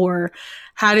 she's poor.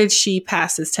 How did she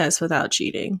pass this test without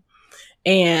cheating?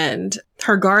 And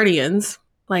her guardians,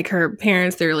 like her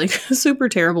parents, they're like super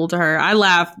terrible to her. I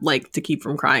laugh like to keep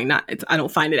from crying. I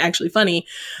don't find it actually funny,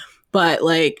 but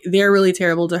like they're really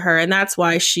terrible to her. And that's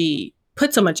why she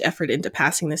put so much effort into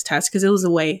passing this test, because it was a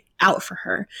way out for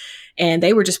her. And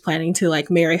they were just planning to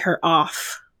like marry her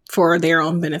off for their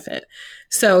own benefit.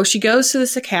 So she goes to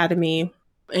this academy,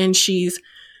 and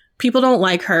people don't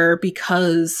like her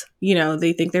because,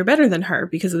 they think they're better than her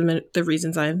because of the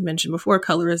reasons I mentioned before: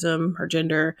 colorism, her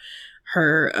gender,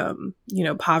 her,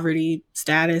 poverty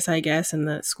status, I guess, in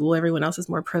the school. Everyone else is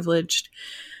more privileged.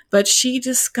 But she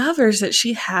discovers that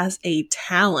she has a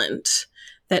talent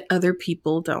that other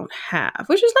people don't have,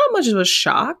 which is not much of a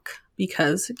shock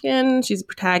because, again, she's a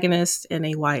protagonist in a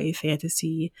YA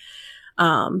fantasy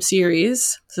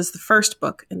series. This is the first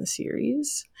book in the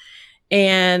series.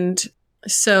 And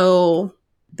so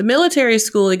the military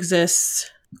school exists.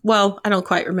 Well, I don't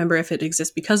quite remember if it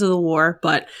exists because of the war,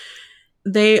 but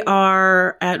they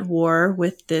are at war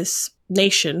with this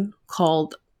nation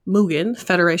called Mugen,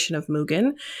 Federation of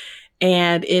Mugen.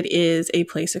 And it is a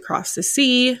place across the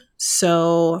sea.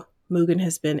 So Mugen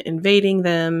has been invading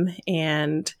them,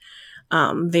 and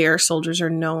their soldiers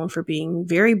are known for being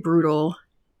very brutal.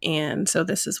 And so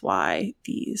this is why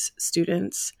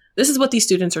this is what these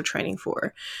students are training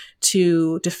for,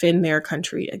 to defend their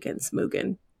country against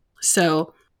Mugen.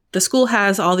 So the school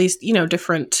has all these,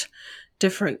 different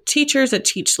teachers that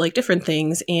teach like different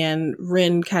things. And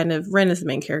Rin is the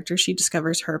main character. She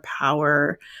discovers her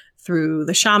power through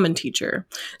the shaman teacher.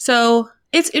 So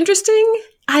it's interesting.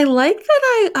 I like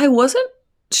that I wasn't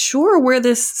sure where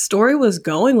this story was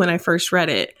going when I first read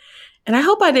it. And I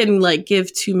hope I didn't like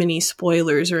give too many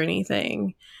spoilers or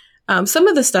anything. Some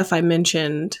of the stuff I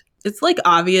mentioned, it's like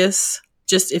obvious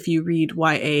just if you read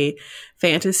YA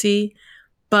fantasy,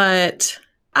 but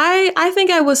I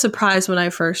think I was surprised when I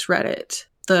first read it.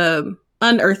 The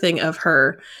unearthing of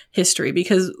her history,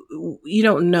 because you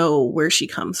don't know where she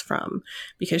comes from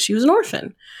because she was an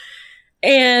orphan.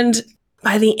 And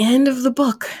by the end of the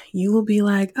book, you will be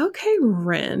like, okay,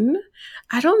 Ren,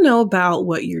 I don't know about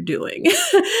what you're doing.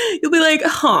 You'll be like,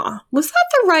 was that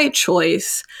the right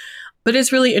choice? But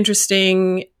it's really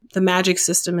interesting. The magic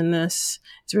system in this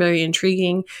is very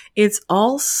intriguing. It's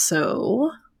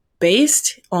also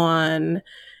based on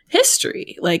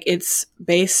history. Like, it's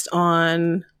based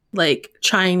on like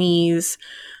Chinese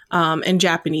and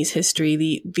Japanese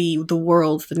history. The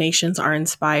world, the nations are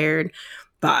inspired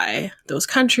by those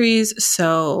countries.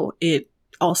 So it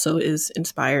also is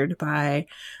inspired by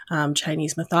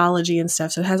Chinese mythology and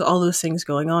stuff. So it has all those things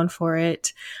going on for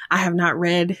it. I have not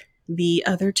read the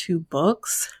other 2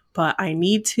 books, but I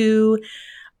need to.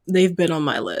 They've been on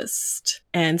my list.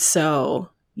 And so,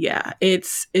 yeah,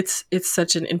 it's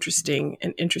such an interesting,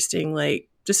 like,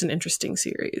 just an interesting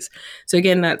series. So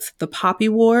again, that's The Poppy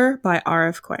War by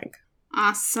R.F. Kuang.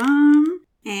 Awesome.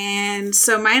 And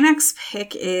so my next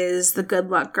pick is The Good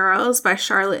Luck Girls by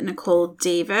Charlotte Nicole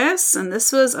Davis. And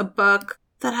this was a book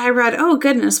that I read. Oh,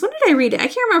 goodness. When did I read it? I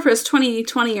can't remember if it was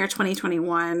 2020 or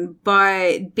 2021.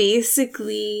 But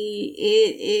basically,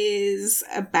 it is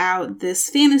about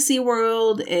this fantasy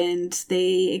world. And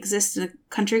they exist in a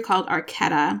country called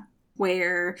Arquetta,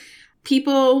 where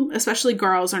people, especially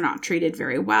girls, are not treated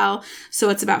very well. So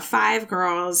it's about 5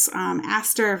 girls,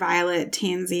 Aster, Violet,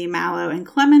 Tansy, Mallow, and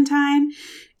Clementine.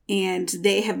 And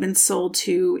they have been sold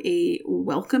to a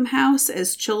welcome house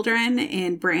as children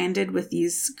and branded with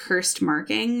these cursed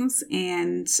markings.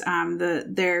 And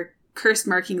their cursed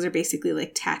markings are basically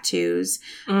like tattoos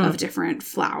of different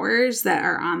flowers that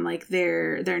are on like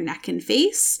their neck and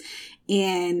face.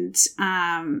 And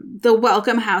the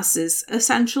welcome house is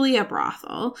essentially a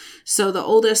brothel. So the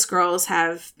oldest girls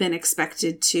have been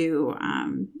expected to,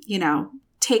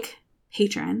 take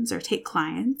patrons or take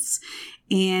clients.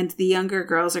 And the younger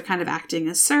girls are kind of acting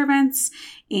as servants.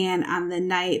 And on the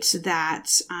night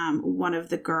that one of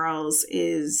the girls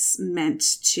is meant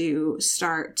to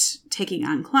start taking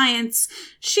on clients,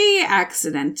 she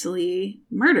accidentally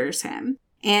murders him.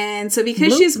 And so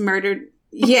because she's murdered...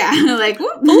 Yeah, like,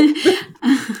 we're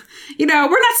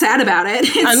not sad about it.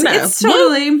 It's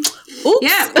totally,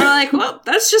 yeah, we're like, well,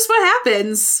 that's just what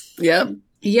happens. Yep.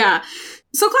 Yeah.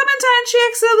 So Clementine, she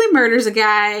accidentally murders a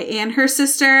guy, and her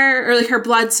sister, or like her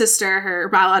blood sister, her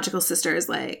biological sister is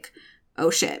like, oh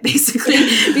shit, basically.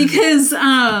 Because,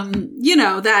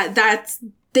 that's,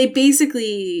 they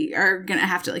basically are going to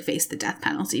have to like face the death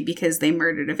penalty because they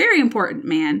murdered a very important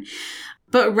man.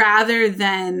 But rather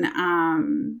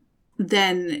than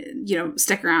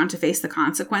stick around to face the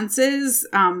consequences,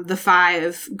 the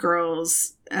 5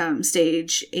 girls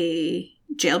stage a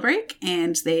jailbreak,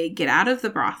 and they get out of the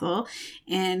brothel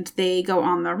and they go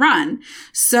on the run.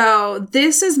 So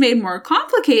this is made more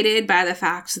complicated by the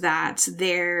fact that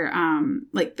their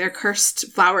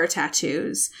cursed flower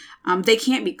tattoos, they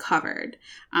can't be covered.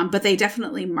 But they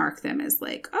definitely mark them as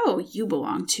like, oh, you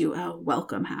belong to a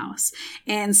welcome house.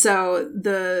 And so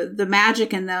the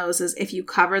magic in those is if you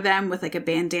cover them with like a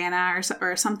bandana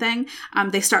or something,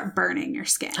 they start burning your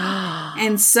skin.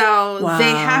 And so wow.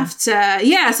 they have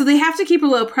to keep a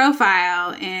low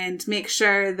profile and make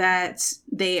sure that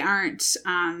they aren't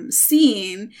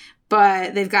seen.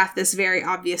 But they've got this very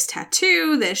obvious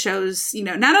tattoo that shows,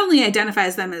 not only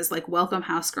identifies them as like welcome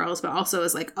house girls, but also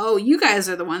as like, oh, you guys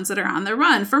are the ones that are on the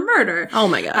run for murder. Oh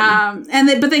my God.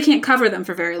 But they can't cover them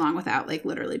for very long without like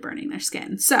literally burning their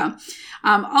skin. So,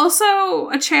 also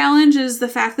a challenge is the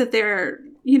fact that they're,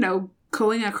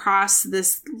 going across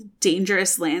this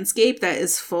dangerous landscape that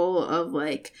is full of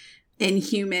like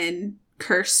inhuman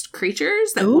cursed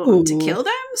creatures that want to kill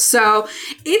them. So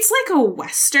it's like a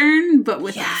Western, but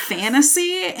with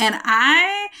fantasy. And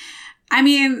I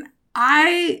am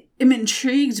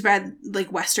intrigued by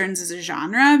like Westerns as a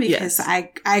genre because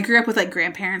I grew up with like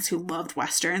grandparents who loved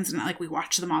Westerns and like we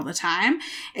watched them all the time.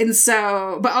 And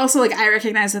so, but also like I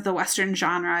recognize that the Western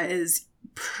genre is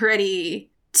pretty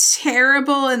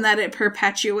terrible in that it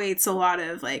perpetuates a lot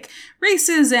of like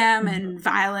racism and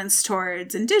violence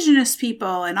towards indigenous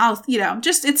people and all,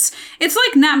 just it's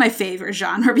like not my favorite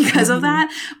genre because of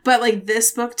that. But like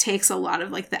this book takes a lot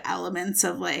of like the elements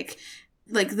of like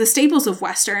the staples of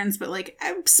Westerns, but like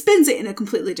spins it in a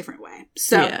completely different way.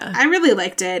 So I really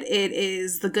liked it. It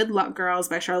is The Good Luck Girls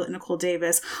by Charlotte Nicole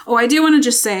Davis. Oh, I do want to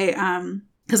just say,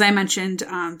 because I mentioned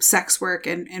sex work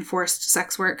and forced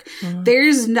sex work. Mm-hmm.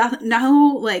 There's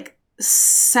no like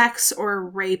sex or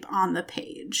rape on the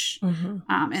page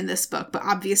in this book, but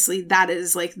obviously that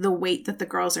is like the weight that the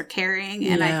girls are carrying,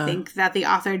 and I think that the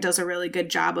author does a really good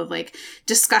job of like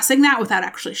discussing that without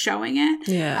actually showing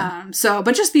it.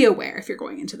 But just be aware if you're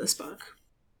going into this book.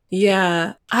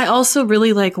 Yeah, I also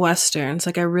really like Westerns.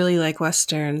 Like, I really like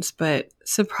Westerns, but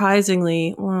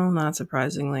surprisingly, well, not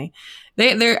surprisingly,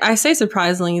 I say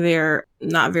surprisingly, they're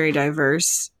not very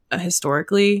diverse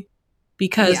historically,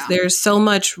 because there's so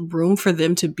much room for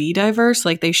them to be diverse.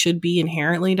 Like, they should be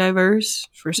inherently diverse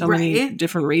for so many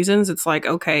different reasons. It's like,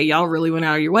 okay, y'all really went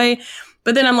out of your way.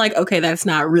 But then I'm like, okay, that's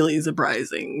not really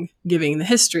surprising given the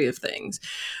history of things.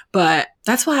 But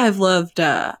that's why I've loved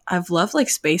like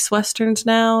space Westerns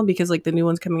now, because like the new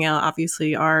ones coming out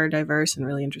obviously are diverse and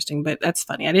really interesting. But that's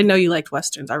funny. I didn't know you liked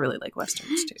Westerns. I really like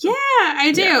Westerns too. Yeah,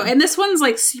 I do. Yeah. And this one's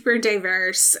like super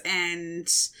diverse,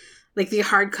 and like the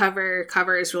hardcover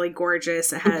cover is really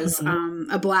gorgeous. It has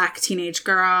a Black teenage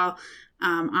girl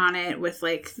on it with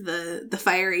like the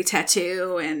fiery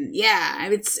tattoo, and I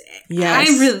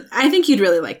think you'd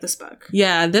really like this book.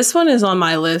 Yeah, this one is on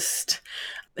my list.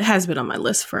 It has been on my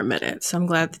list for a minute, so I'm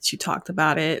glad that you talked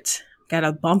about it.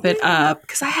 Gotta bump it up,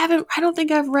 because I don't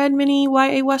think I've read many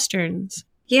YA Westerns.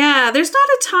 Yeah, there's not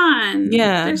a ton.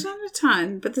 Yeah, there's not a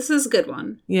ton, but this is a good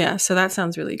one. Yeah, so that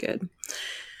sounds really good.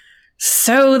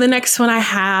 So the next one I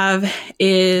have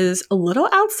is a little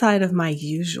outside of my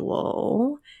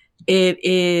usual. It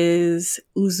is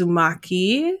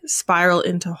Uzumaki, Spiral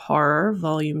into Horror,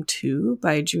 Volume 2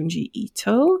 by Junji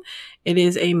Ito. It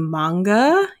is a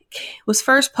manga. It was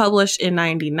first published in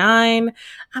 1999.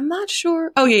 I'm not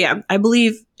sure. Oh, yeah. I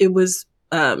believe it was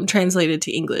translated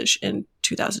to English in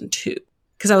 2002.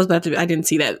 Because I didn't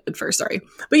see that at first, sorry.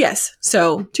 But yes,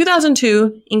 so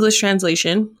 2002, English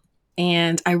translation.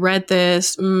 And I read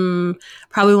this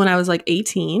probably when I was like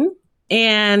 18.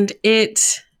 And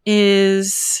it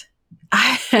is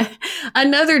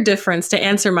another difference to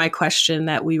answer my question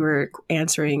that we were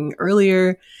answering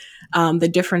earlier, the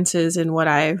differences in what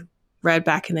I read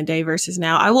back in the day versus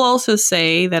now. I will also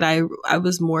say that I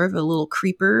was more of a little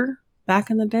creeper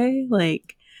back in the day.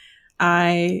 Like,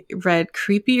 I read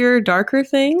creepier, darker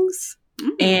things.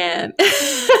 And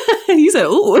you said,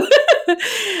 ooh.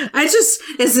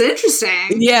 It's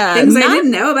interesting. Yeah. Things I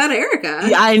didn't know about Erica.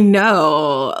 Yeah, I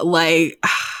know. Like,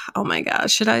 oh my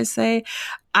gosh, should I say?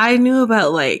 I knew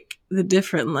about like the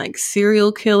different like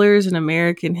serial killers in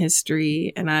American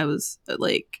history. And I was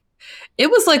like, it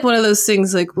was like one of those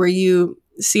things like where you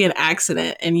see an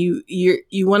accident and you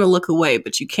want to look away,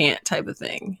 but you can't type of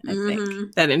thing. I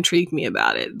think that intrigued me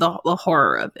about it. The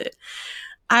horror of it.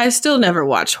 I still never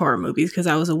watched horror movies because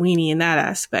I was a weenie in that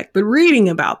aspect, but reading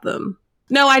about them.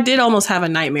 No, I did almost have a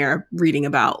nightmare reading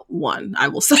about one. I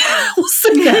will say that.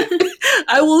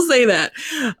 I will say that.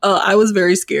 I was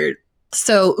very scared.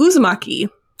 So Uzumaki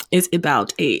is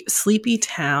about a sleepy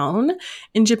town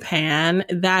in Japan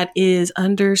that is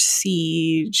under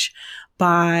siege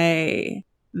by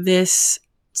this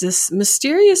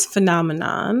mysterious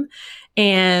phenomenon.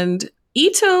 And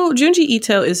Junji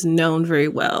Ito is known very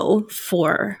well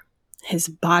for his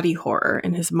body horror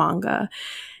in his manga.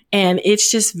 And it's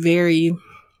just very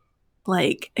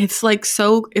like, it's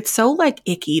so like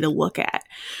icky to look at,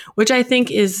 which I think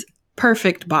is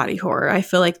perfect body horror. I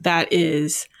feel like that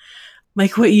is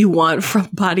like what you want from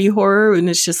body horror. And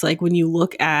it's just like when you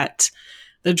look at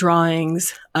the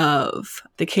drawings of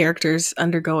the characters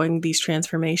undergoing these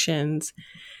transformations,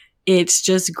 it's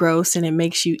just gross and it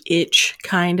makes you itch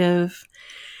kind of.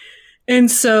 And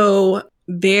so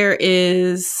there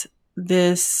is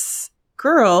this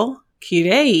girl,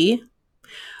 Kirei,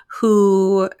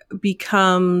 who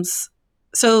becomes,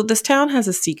 so this town has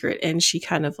a secret and she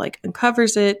kind of like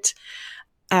uncovers it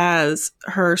as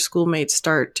her schoolmates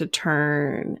start to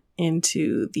turn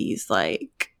into these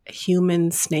like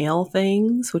human snail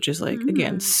things, which is like,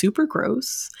 again, super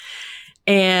gross.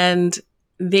 And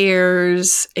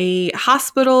there's a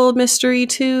hospital mystery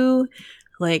too.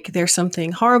 Like there's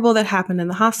something horrible that happened in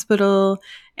the hospital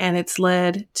and it's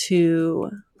led to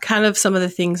kind of some of the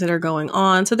things that are going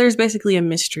on. So there's basically a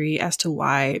mystery as to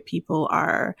why people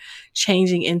are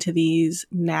changing into these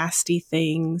nasty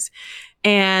things.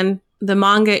 And the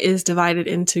manga is divided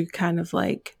into kind of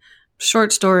like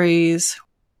short stories.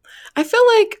 I feel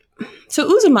like, so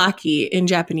Uzumaki in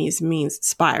Japanese means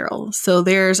spiral. So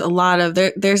there's a lot of,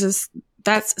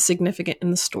 that's significant in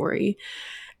the story.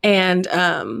 And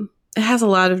it has a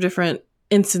lot of different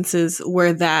instances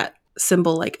where that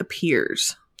symbol like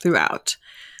appears throughout.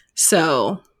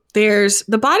 So there's,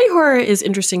 the body horror is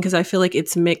interesting because I feel like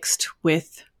it's mixed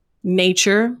with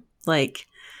nature. Like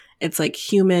it's like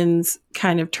humans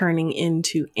kind of turning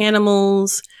into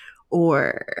animals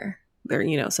or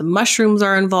there, some mushrooms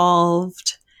are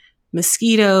involved,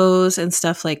 mosquitoes and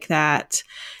stuff like that.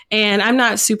 And I'm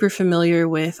not super familiar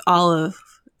with all of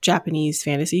Japanese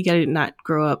fantasy. I did not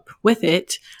grow up with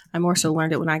it. I more so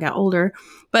learned it when I got older.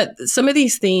 But some of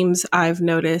these themes I've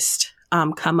noticed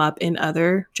come up in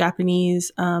other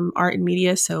Japanese art and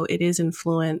media. So it is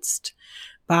influenced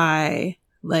by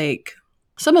like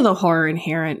some of the horror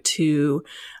inherent to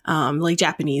like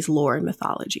Japanese lore and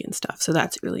mythology and stuff. So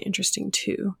that's really interesting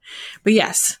too. But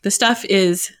yes, the stuff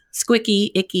is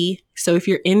squicky, icky. So if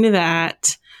you're into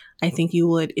that, I think you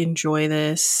would enjoy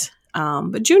this.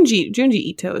 But Junji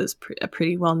Ito is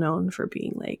pretty well known for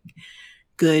being like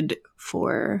good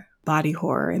for body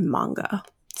horror and manga.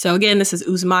 So again, this is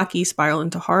Uzumaki Spiral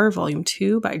into Horror, Volume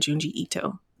 2 by Junji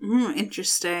Ito.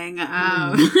 Interesting.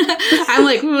 I'm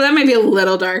like, ooh, that might be a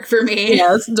little dark for me.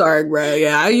 Yeah, it's dark, bro.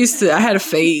 Yeah, I had a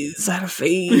phase.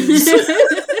 This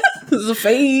is a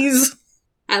phase.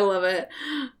 I love it.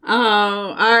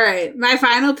 All right. My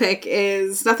final pick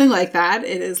is nothing like that.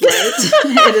 It is light.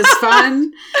 It is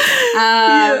fun.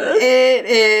 Yes. It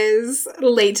is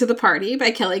Late to the Party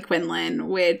by Kelly Quinlan,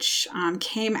 which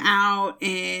came out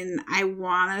in, I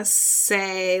want to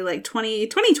say, like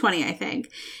 2020, I think.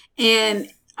 And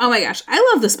oh my gosh,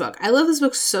 I love this book. I love this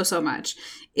book so, so much.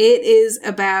 It is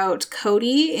about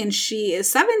Cody, and she is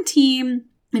 17.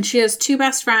 And she has two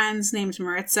best friends named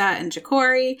Maritza and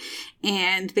Jacori.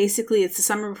 And basically it's the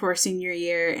summer before senior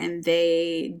year, and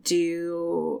they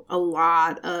do a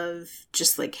lot of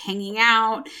just like hanging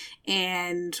out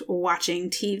and watching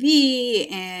TV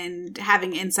and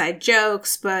having inside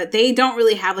jokes, but they don't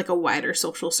really have like a wider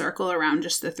social circle around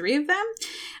just the three of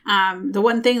them. The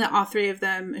one thing that all three of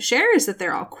them share is that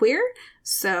they're all queer.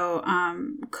 So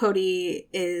Cody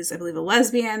is, I believe, a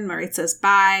lesbian, Maritza's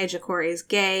bi, Jacori is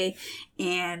gay,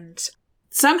 and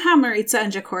somehow Maritza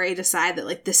and Jacori decide that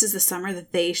like this is the summer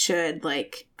that they should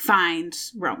like find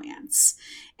romance.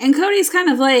 And Cody's kind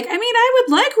of like, I mean, I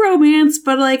would like romance,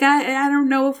 but like I don't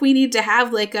know if we need to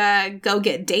have like a go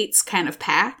get dates kind of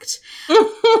pact.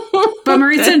 But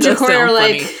Maritza and Jacori are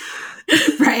like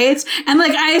right? And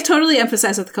like I totally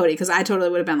empathize with Cody, because I totally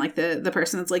would have been like the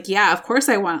person that's like, yeah, of course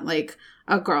I want like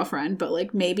a girlfriend, but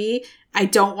like maybe I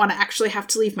don't want to actually have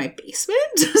to leave my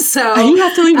basement. So you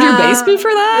have to leave your basement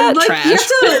for that? Like Trash. you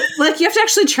have to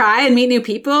actually try and meet new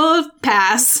people.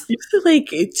 Pass. You have to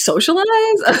like socialize?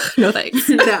 No thanks.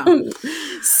 No.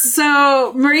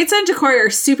 So Maritza and Jacori are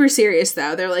super serious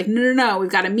though. They're like, no, we've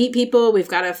got to meet people. We've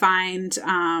got to find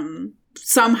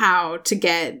somehow to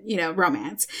get,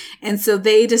 romance. And so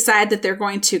they decide that they're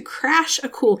going to crash a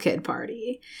cool kid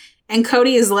party. And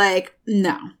Cody is like,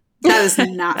 no, that is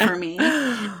not for me.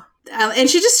 And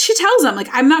she tells them, like,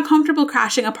 I'm not comfortable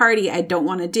crashing a party. I don't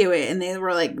want to do it. And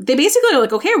they basically are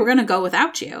like, okay, we're going to go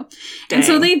without you. Dang. And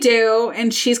so they do.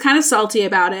 And she's kind of salty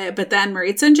about it. But then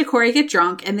Maritza and Jacori get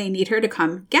drunk and they need her to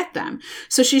come get them.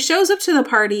 So she shows up to the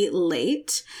party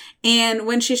late. And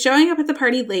when she's showing up at the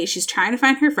party late, she's trying to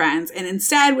find her friends. And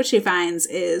instead, what she finds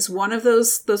is one of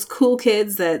those cool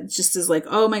kids that just is like,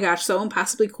 oh my gosh, so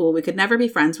impossibly cool. We could never be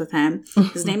friends with him.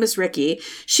 His name is Ricky.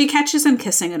 She catches him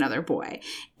kissing another boy.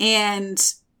 And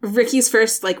Ricky's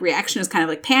first like reaction is kind of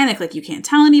like panic, like, you can't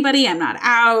tell anybody, I'm not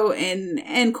out.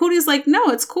 And Cody's like, no,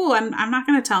 it's cool. I'm not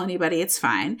going to tell anybody. It's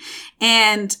fine.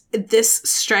 And this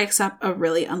strikes up a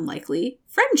really unlikely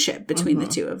friendship between the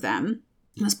two of them.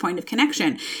 This point of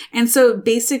connection. And so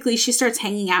basically she starts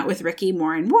hanging out with Ricky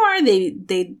more and more.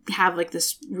 They have like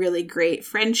this really great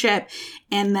friendship.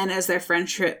 And then as their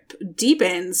friendship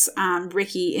deepens,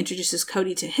 Ricky introduces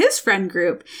Cody to his friend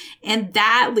group. And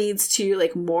that leads to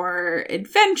like more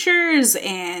adventures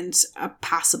and a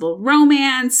possible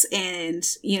romance. And,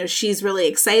 she's really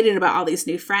excited about all these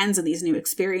new friends and these new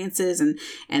experiences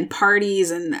and parties.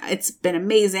 And it's been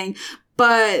amazing.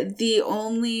 But the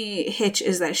only hitch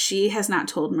is that she has not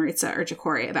told Maritza or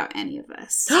Jacori about any of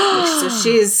this. So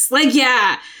she's like,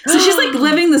 yeah. So she's like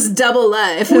living this double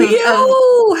life.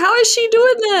 How is she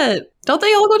doing that? Don't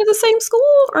they all go to the same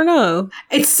school or no?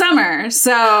 It's summer,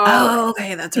 so. Oh,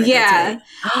 okay. That's right. Yeah.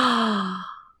 That's right.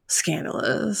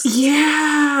 Scandalous.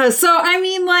 Yeah. So, I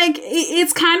mean, like,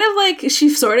 it's kind of like she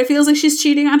sort of feels like she's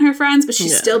cheating on her friends, but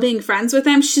she's still being friends with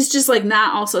them. She's just, like,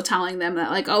 not also telling them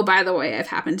that, like, oh, by the way, I've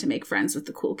happened to make friends with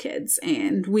the cool kids,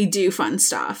 and we do fun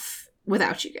stuff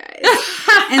without you guys.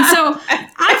 And so,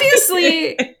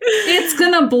 obviously, it's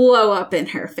gonna blow up in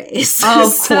her face.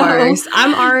 Of course.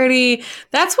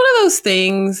 That's one of those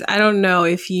things. I don't know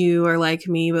if you are like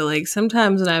me, but like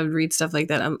sometimes when I would read stuff like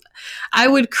that, I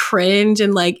would cringe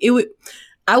and like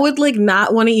I would like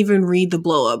not want to even read the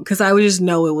blow up because I would just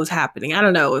know it was happening. I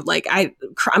don't know. Like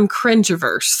I'm cringe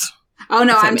averse. Oh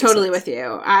no, I'm makes totally sense. with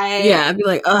you. I'd be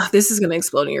like, ugh, this is gonna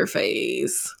explode in your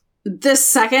face. The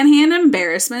secondhand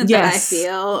embarrassment that I Yes.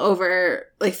 feel over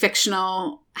like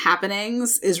fictional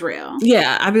happenings is real.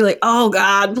 Yeah, I'd be like, oh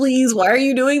God, please, why are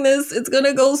you doing this? It's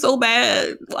gonna go so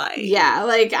bad. Why? Yeah,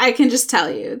 like I can just tell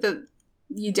you that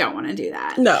you don't want to do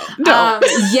that. No.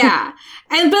 Yeah.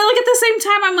 But like at the same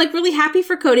time, I'm like really happy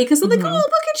for Cody because I'm like, oh, look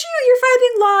at you. You're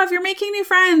finding love. You're making new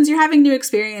friends. You're having new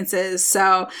experiences.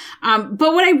 So,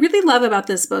 but what I really love about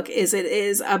this book is it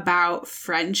is about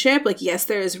friendship. Like, yes,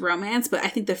 there is romance, but I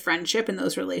think the friendship and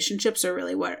those relationships are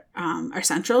really what are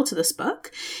central to this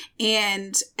book.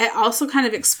 And it also kind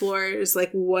of explores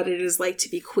like what it is like to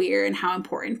be queer and how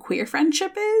important queer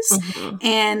friendship is.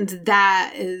 And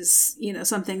that is, you know,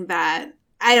 something that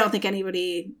I don't think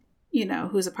anybody, you know,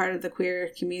 who's a part of the queer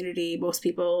community, most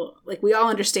people, like, we all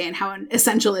understand how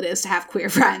essential it is to have queer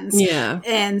friends. Yeah.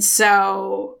 And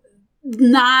so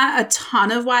not a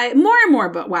ton of more and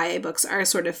more YA books are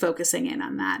sort of focusing in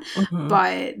on that.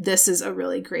 But this is a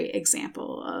really great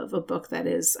example of a book that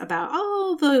is about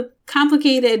all the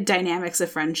complicated dynamics of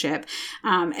friendship.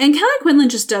 And Kelly Quinlan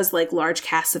just does like large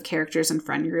casts of characters and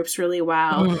friend groups really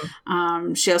well.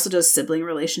 She also does sibling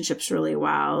relationships really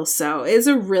well. So it's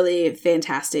a really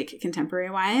fantastic contemporary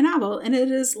YA novel, and it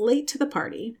is late to the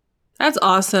party. That's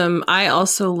awesome. I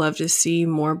also love to see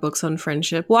more books on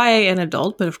friendship, YA and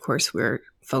adult, but of course we're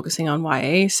focusing on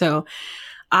YA. So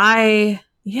I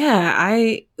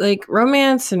like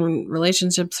romance and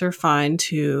relationships are fine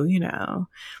too, you know,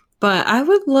 but I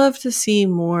would love to see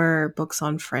more books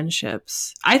on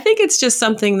friendships. I think it's just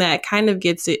something that kind of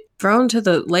gets it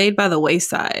laid by the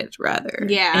wayside rather.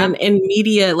 Yeah. And in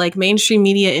media, like mainstream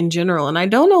media in general. And I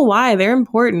don't know why. They're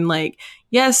important. Like,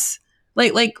 yes,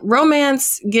 like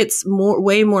romance gets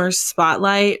way more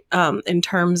spotlight in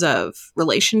terms of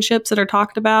relationships that are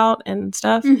talked about and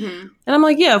stuff. And I'm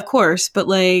like, yeah, of course. But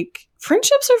like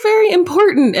friendships are very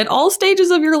important at all stages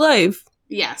of your life.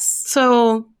 Yes.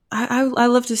 So I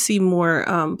love to see more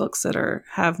books that are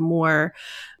more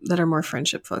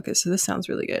friendship focused. So this sounds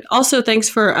really good. Also, thanks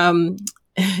for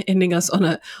ending us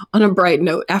on a bright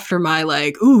note after my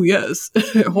like, ooh, yes,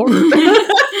 horror.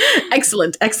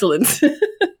 Excellent.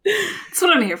 That's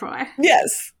what I'm here for.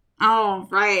 Yes. All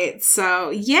right. So,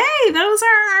 yay, those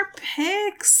are our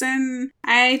picks. And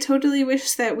I totally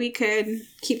wish that we could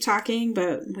keep talking,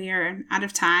 but we are out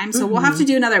of time. So we'll have to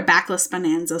do another backlist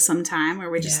bonanza sometime where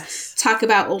we just talk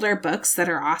about older books that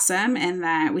are awesome and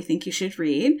that we think you should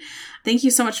read. Thank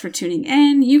you so much for tuning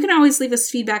in. You can always leave us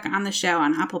feedback on the show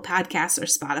on Apple Podcasts or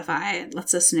Spotify. It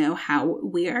lets us know how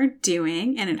we are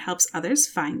doing and it helps others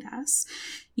find us.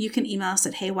 You can email us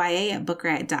at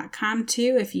heyya@bookriot.com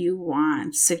too if you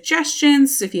want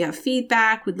suggestions, if you have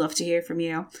feedback. We'd love to hear from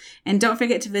you. And don't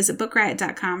forget to visit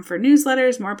bookriot.com for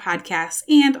newsletters, more podcasts,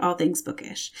 and all things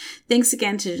bookish. Thanks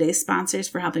again to today's sponsors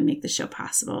for helping make the show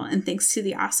possible. And thanks to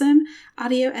the awesome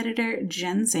audio editor,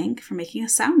 Jen Zink, for making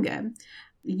us sound good.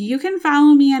 You can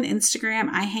follow me on Instagram.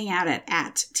 I hang out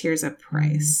at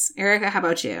TearsOfPrice. Erica, how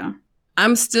about you?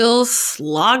 I'm still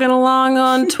slogging along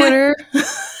on Twitter.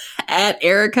 At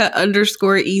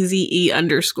Erica_EZE_.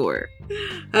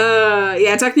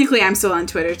 Yeah, technically I'm still on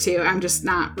Twitter too. I'm just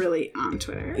not really on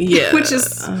Twitter. Yeah. Which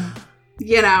is,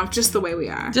 you know, just the way we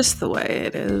are. Just the way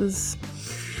it is.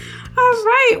 All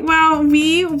right. Well,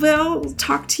 we will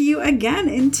talk to you again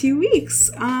in 2 weeks.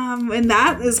 And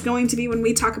that is going to be when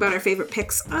we talk about our favorite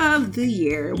picks of the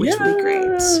year, which will be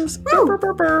great.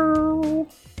 Woo!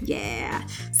 Yeah.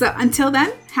 So until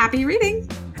then, happy reading.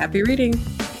 Happy reading.